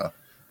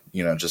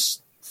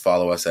 Just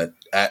follow us at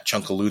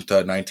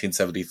Chunkaluta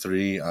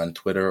 1973 on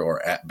Twitter,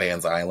 or at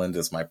Bands Island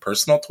is my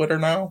personal Twitter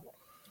now,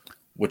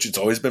 which it's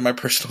always been my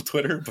personal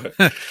Twitter, but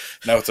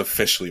now it's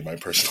officially my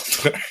personal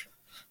Twitter.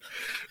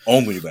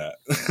 Only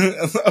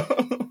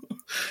that.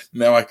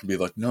 Now I can be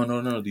like, no,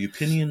 the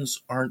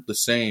opinions aren't the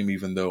same,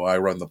 even though I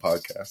run the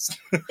podcast.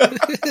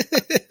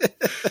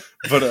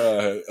 But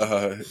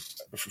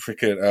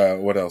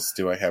what else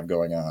do I have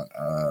going on?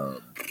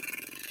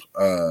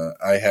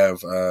 I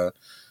have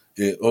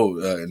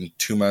in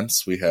 2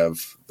 months we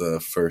have the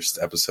first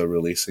episode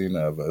releasing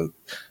of a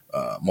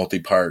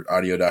multi-part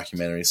audio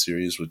documentary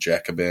series with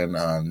Jacobin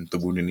on the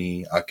Wounded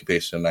Knee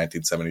occupation of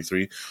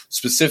 1973,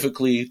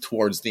 specifically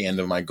towards the end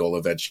of my goal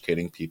of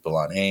educating people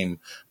on AIM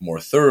more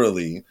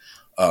thoroughly,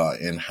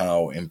 in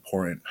how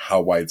important,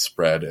 how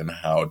widespread, and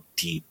how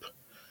deep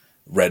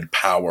Red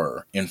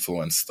Power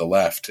influenced the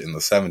left in the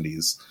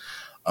 70s,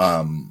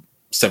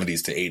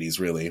 70s to 80s,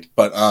 really.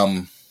 But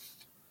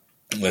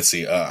let's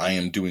see, I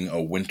am doing a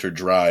winter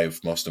drive,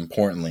 most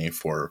importantly,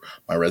 for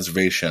my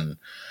reservation.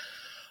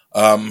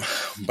 You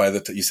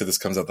said this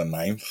comes out the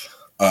 9th.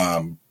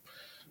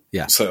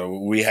 Yeah. So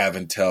we have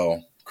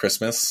until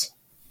Christmas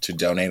to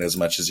donate as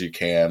much as you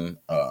can.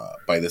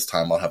 By this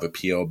time, I'll have a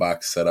PO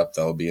box set up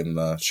that'll be in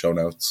the show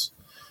notes,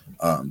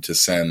 to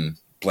send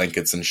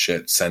blankets and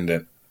shit. Send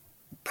it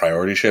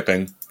priority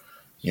shipping.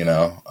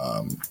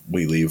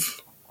 We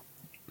leave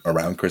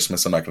around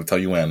Christmas. I'm not going to tell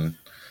you when,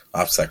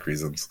 OPSEC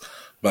reasons.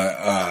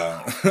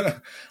 But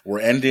we're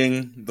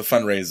ending the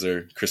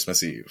fundraiser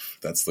Christmas Eve.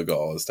 That's the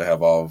goal, is to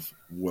have all of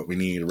what we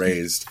need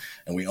raised.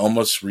 And we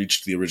almost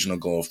reached the original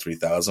goal of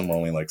 3,000. We're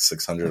only like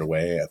 600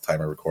 away at time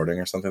of recording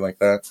or something like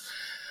that.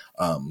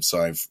 So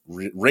I've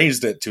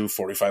raised it to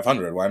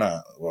 4,500. Why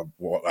not?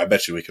 Well, I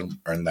bet you we can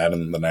earn that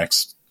in the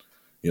next,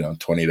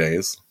 20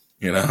 days.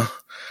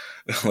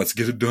 Let's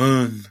get it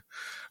done.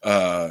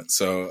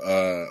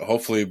 So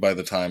hopefully by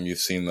the time you've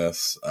seen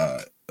this,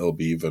 it'll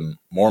be even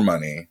more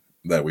money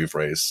that we've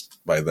raised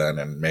by then,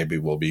 and maybe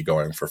we'll be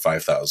going for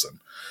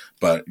 5,000.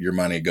 But your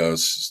money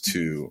goes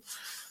to,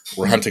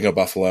 we're hunting a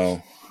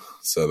buffalo,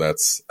 so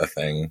that's a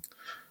thing,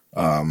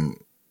 and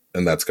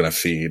that's going to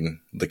feed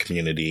the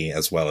community,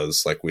 as well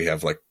as we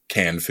have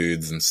canned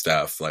foods and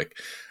stuff.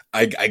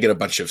 I get a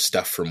bunch of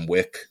stuff from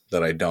WIC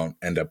that I don't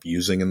end up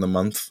using in the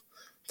month.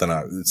 Then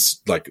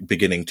it's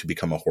beginning to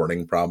become a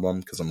hoarding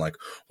problem, because I'm like,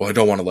 well, I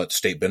don't want to let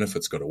state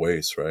benefits go to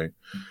waste, right?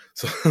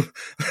 So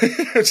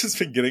I've just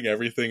been getting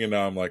everything, and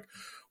now I'm like,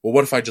 well,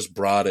 what if I just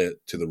brought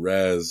it to the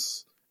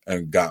res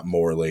and got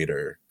more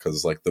later?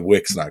 Because the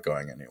WIC's not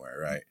going anywhere,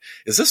 right?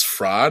 Is this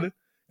fraud?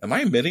 Am I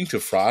admitting to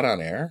fraud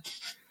on air?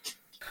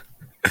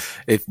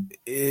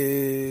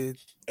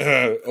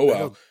 Oh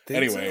well.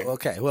 Anyway, so.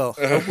 Okay. Well,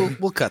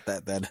 we'll cut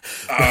that then.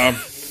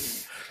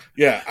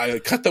 Yeah, I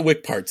cut the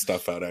WIC part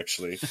stuff out,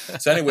 actually.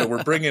 So anyway,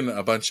 we're bringing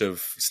a bunch of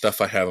stuff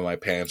I have in my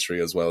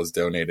pantry, as well as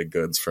donated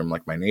goods from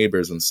my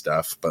neighbors and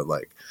stuff. But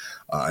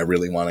I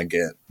really want to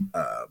get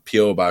a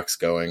PO box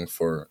going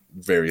for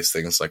various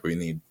things. We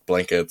need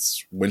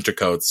blankets, winter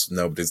coats.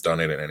 Nobody's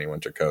donated any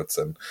winter coats,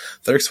 and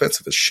they're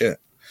expensive as shit.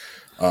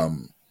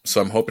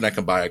 So I'm hoping I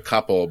can buy a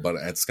couple, but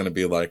it's going to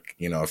be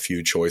a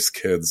few choice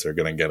kids are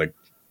going to get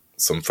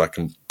some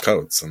fucking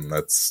coats, and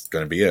that's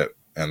going to be it.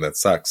 And that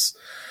sucks.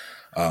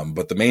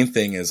 But the main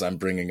thing is I'm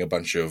bringing a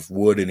bunch of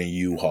wood in a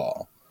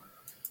U-Haul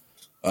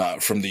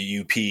from the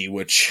UP,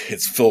 which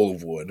it's full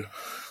of wood,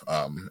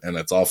 and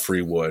it's all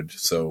free wood.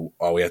 So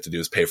all we have to do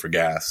is pay for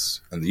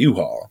gas and the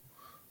U-Haul.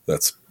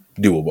 That's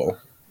doable.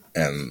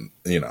 And,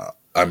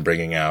 I'm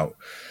bringing out,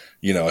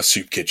 a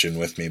soup kitchen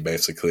with me,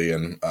 basically,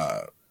 and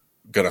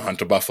going to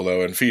hunt a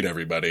buffalo and feed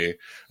everybody.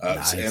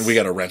 Nice. And we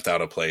got to rent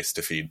out a place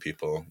to feed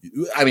people.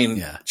 I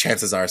mean,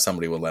 Chances are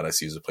somebody will let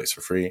us use a place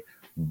for free,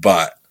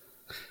 but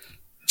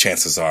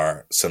chances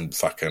are some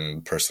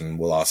fucking person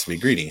will also be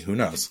greedy. Who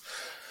knows?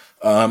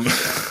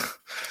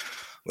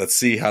 Let's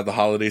see how the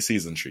holiday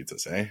season treats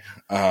us, eh?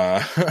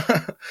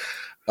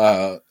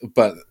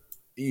 But,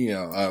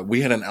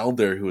 we had an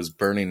elder who was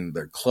burning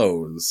their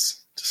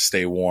clothes to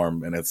stay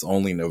warm, and it's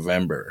only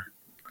November.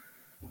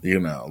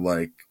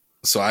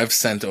 So I've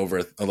sent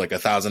over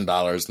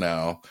 $1,000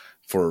 now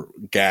for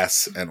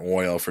gas and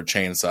oil for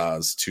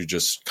chainsaws to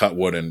just cut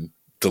wood and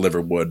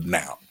deliver wood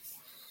now.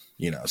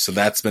 So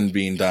that's been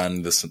being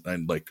done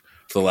like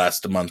for the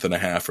last month and a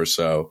half or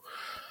so,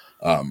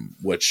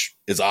 which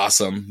is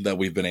awesome that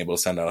we've been able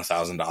to send out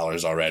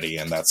 $1,000 already.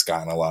 And that's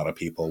gotten a lot of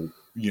people,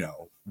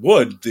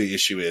 wood. The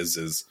issue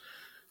is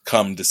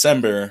come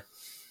December,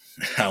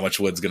 how much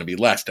wood's going to be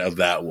left of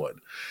that wood.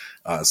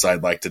 So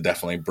I'd like to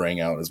definitely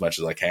bring out as much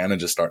as I can and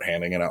just start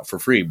handing it out for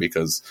free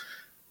because,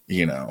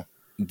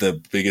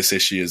 the biggest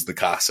issue is the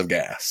cost of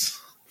gas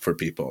for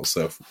people.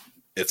 So if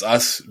it's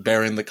us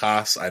bearing the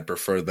costs, I'd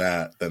prefer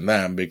that than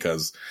them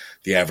because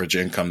the average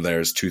income there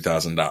is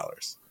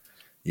 $2,000.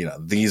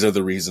 These are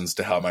the reasons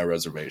to help my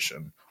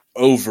reservation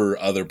over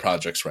other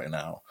projects right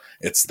now.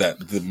 It's that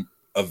the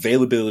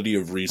availability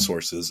of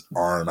resources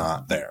are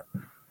not there.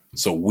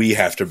 So we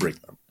have to bring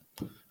them.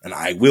 And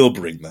I will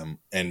bring them,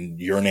 and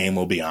your name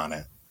will be on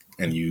it,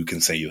 and you can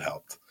say you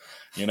helped.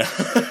 I'm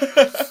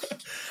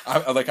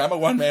a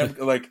one man.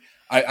 Like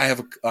I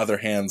have other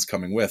hands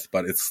coming with,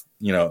 but it's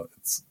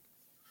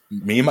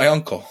me and my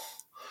uncle.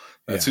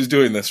 That's who's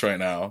doing this right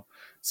now.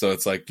 So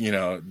it's like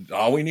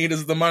all we need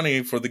is the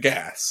money for the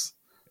gas.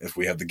 If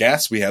we have the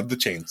gas, we have the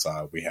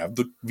chainsaw, we have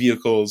the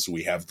vehicles,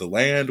 we have the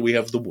land, we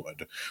have the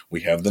wood,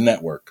 we have the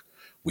network.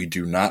 We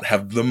do not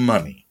have the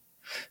money.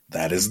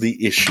 That is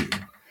the issue.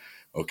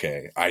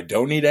 Okay, I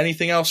don't need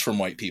anything else from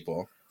white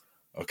people.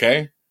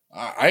 Okay,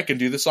 I can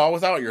do this all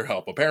without your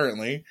help,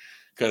 apparently,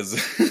 because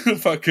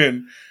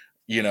fucking,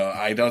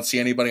 I don't see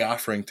anybody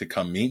offering to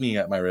come meet me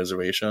at my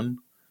reservation.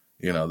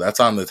 That's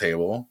on the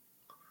table.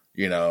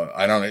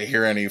 I don't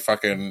hear any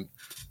fucking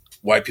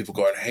white people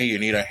going, "Hey, you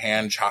need a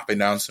hand chopping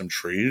down some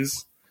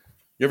trees?"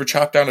 You ever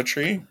chop down a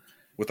tree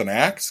with an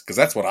axe? Because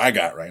that's what I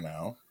got right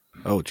now.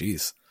 Oh,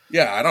 geez.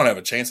 Yeah, I don't have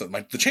a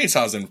chainsaw. The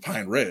chainsaw's in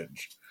Pine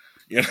Ridge.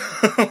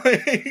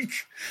 Like,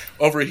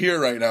 over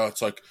here right now,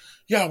 it's like,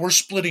 yeah, we're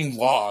splitting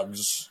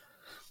logs.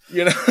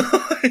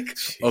 Like,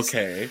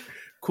 okay,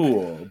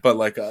 cool. But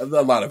like a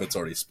lot of it's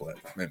already split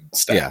and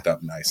stacked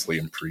up nicely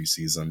and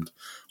pre-seasoned.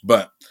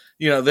 But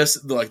this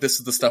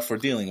is the stuff we're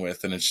dealing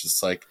with, and it's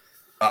just like,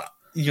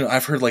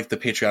 I've heard like the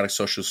patriotic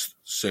socialists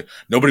say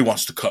nobody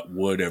wants to cut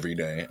wood every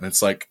day, and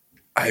it's like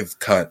I've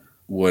cut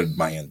wood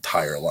my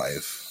entire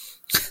life.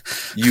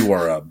 You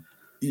are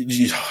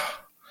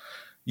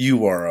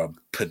a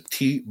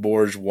petite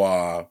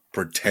bourgeois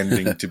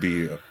pretending to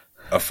be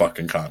a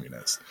fucking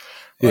communist.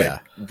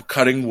 Like,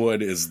 cutting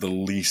wood is the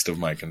least of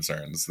my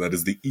concerns. That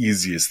is the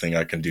easiest thing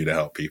I can do to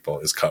help people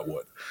is cut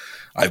wood.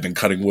 I've been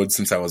cutting wood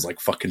since I was like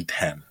fucking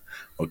 10.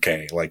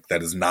 Okay, like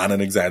that is not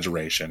an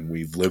exaggeration.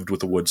 We've lived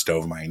with a wood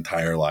stove my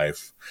entire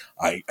life.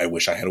 I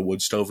wish I had a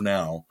wood stove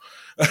now.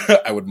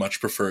 I would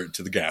much prefer it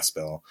to the gas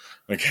bill.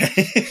 Okay,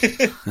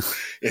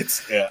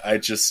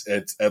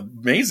 it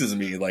amazes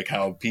me like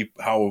how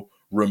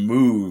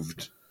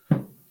removed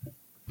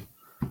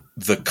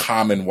the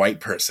common white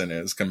person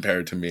is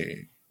compared to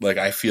me. Like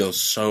I feel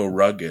so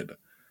rugged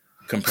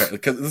compared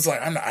because it's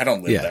like I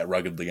don't live that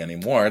ruggedly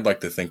anymore. I'd like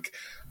to think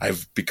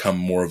I've become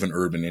more of an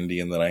urban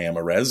Indian than I am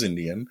a res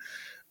Indian.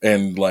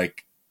 And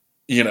like,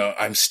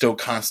 I'm still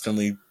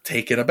constantly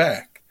taken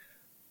aback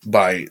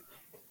by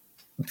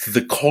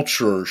the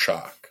culture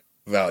shock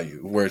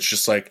value where it's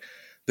just like,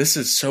 this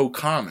is so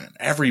common.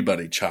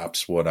 Everybody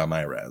chops wood on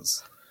my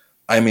res.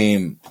 I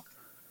mean,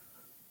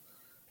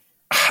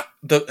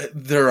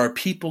 there are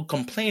people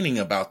complaining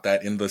about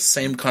that in the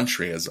same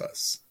country as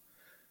us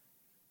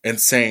and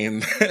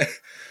saying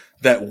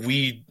that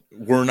we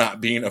were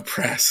not being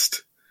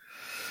oppressed.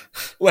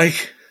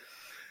 Like,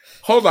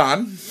 hold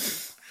on.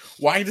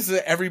 Why does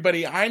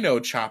everybody I know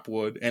chop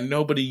wood and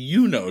nobody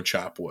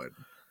chop wood?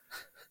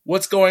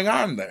 What's going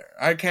on there?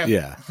 I can't.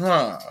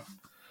 Yeah.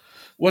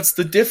 What's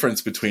the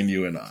difference between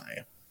you and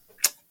I?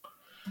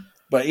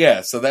 But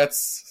yeah, so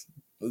that's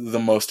the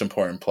most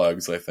important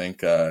plugs, I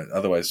think.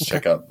 Otherwise,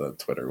 check out the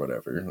Twitter,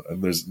 whatever.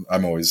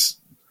 I'm always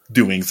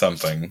doing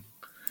something.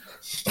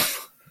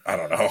 I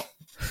don't know.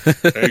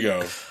 There you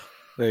go.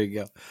 There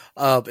you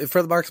go.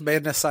 For the Marks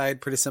Madness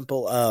side, pretty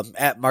simple.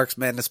 At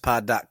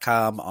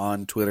marksmadnesspod.com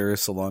on Twitter,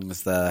 so long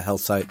as the health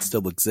site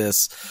still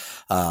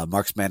exists.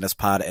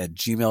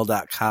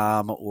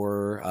 marksmadnesspod@gmail.com,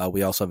 or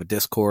we also have a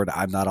Discord.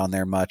 I'm not on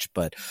there much,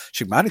 but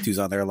Shigmanitu's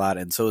on there a lot,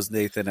 and so is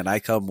Nathan, and I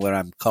come when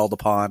I'm called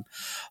upon.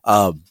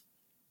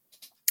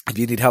 If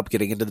you need help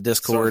getting into the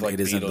Discord, sort of like it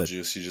is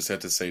Beetlejuice. You just have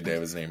to say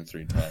David's name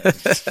 3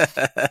 times.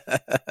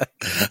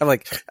 I'm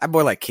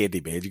more like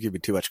Candyman. You give me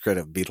too much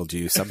credit with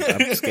Beetlejuice. I'm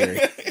scary.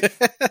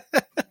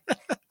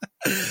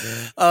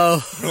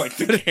 We're like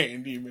the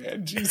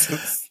Candyman,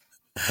 Jesus.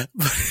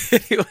 But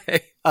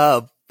anyway,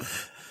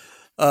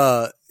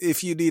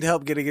 if you need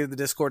help getting into the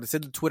Discord, it's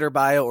in the Twitter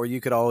bio, or you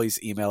could always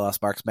email us,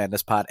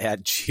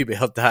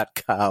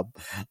 marksmadnesspod@gmail.com.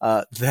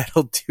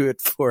 That'll do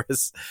it for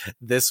us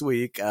this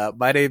week.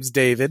 My name's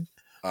David.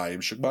 I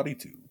am Shugmani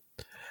too.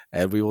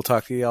 And we will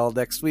talk to you all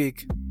next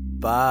week.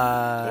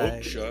 Bye.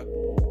 Oh, shut.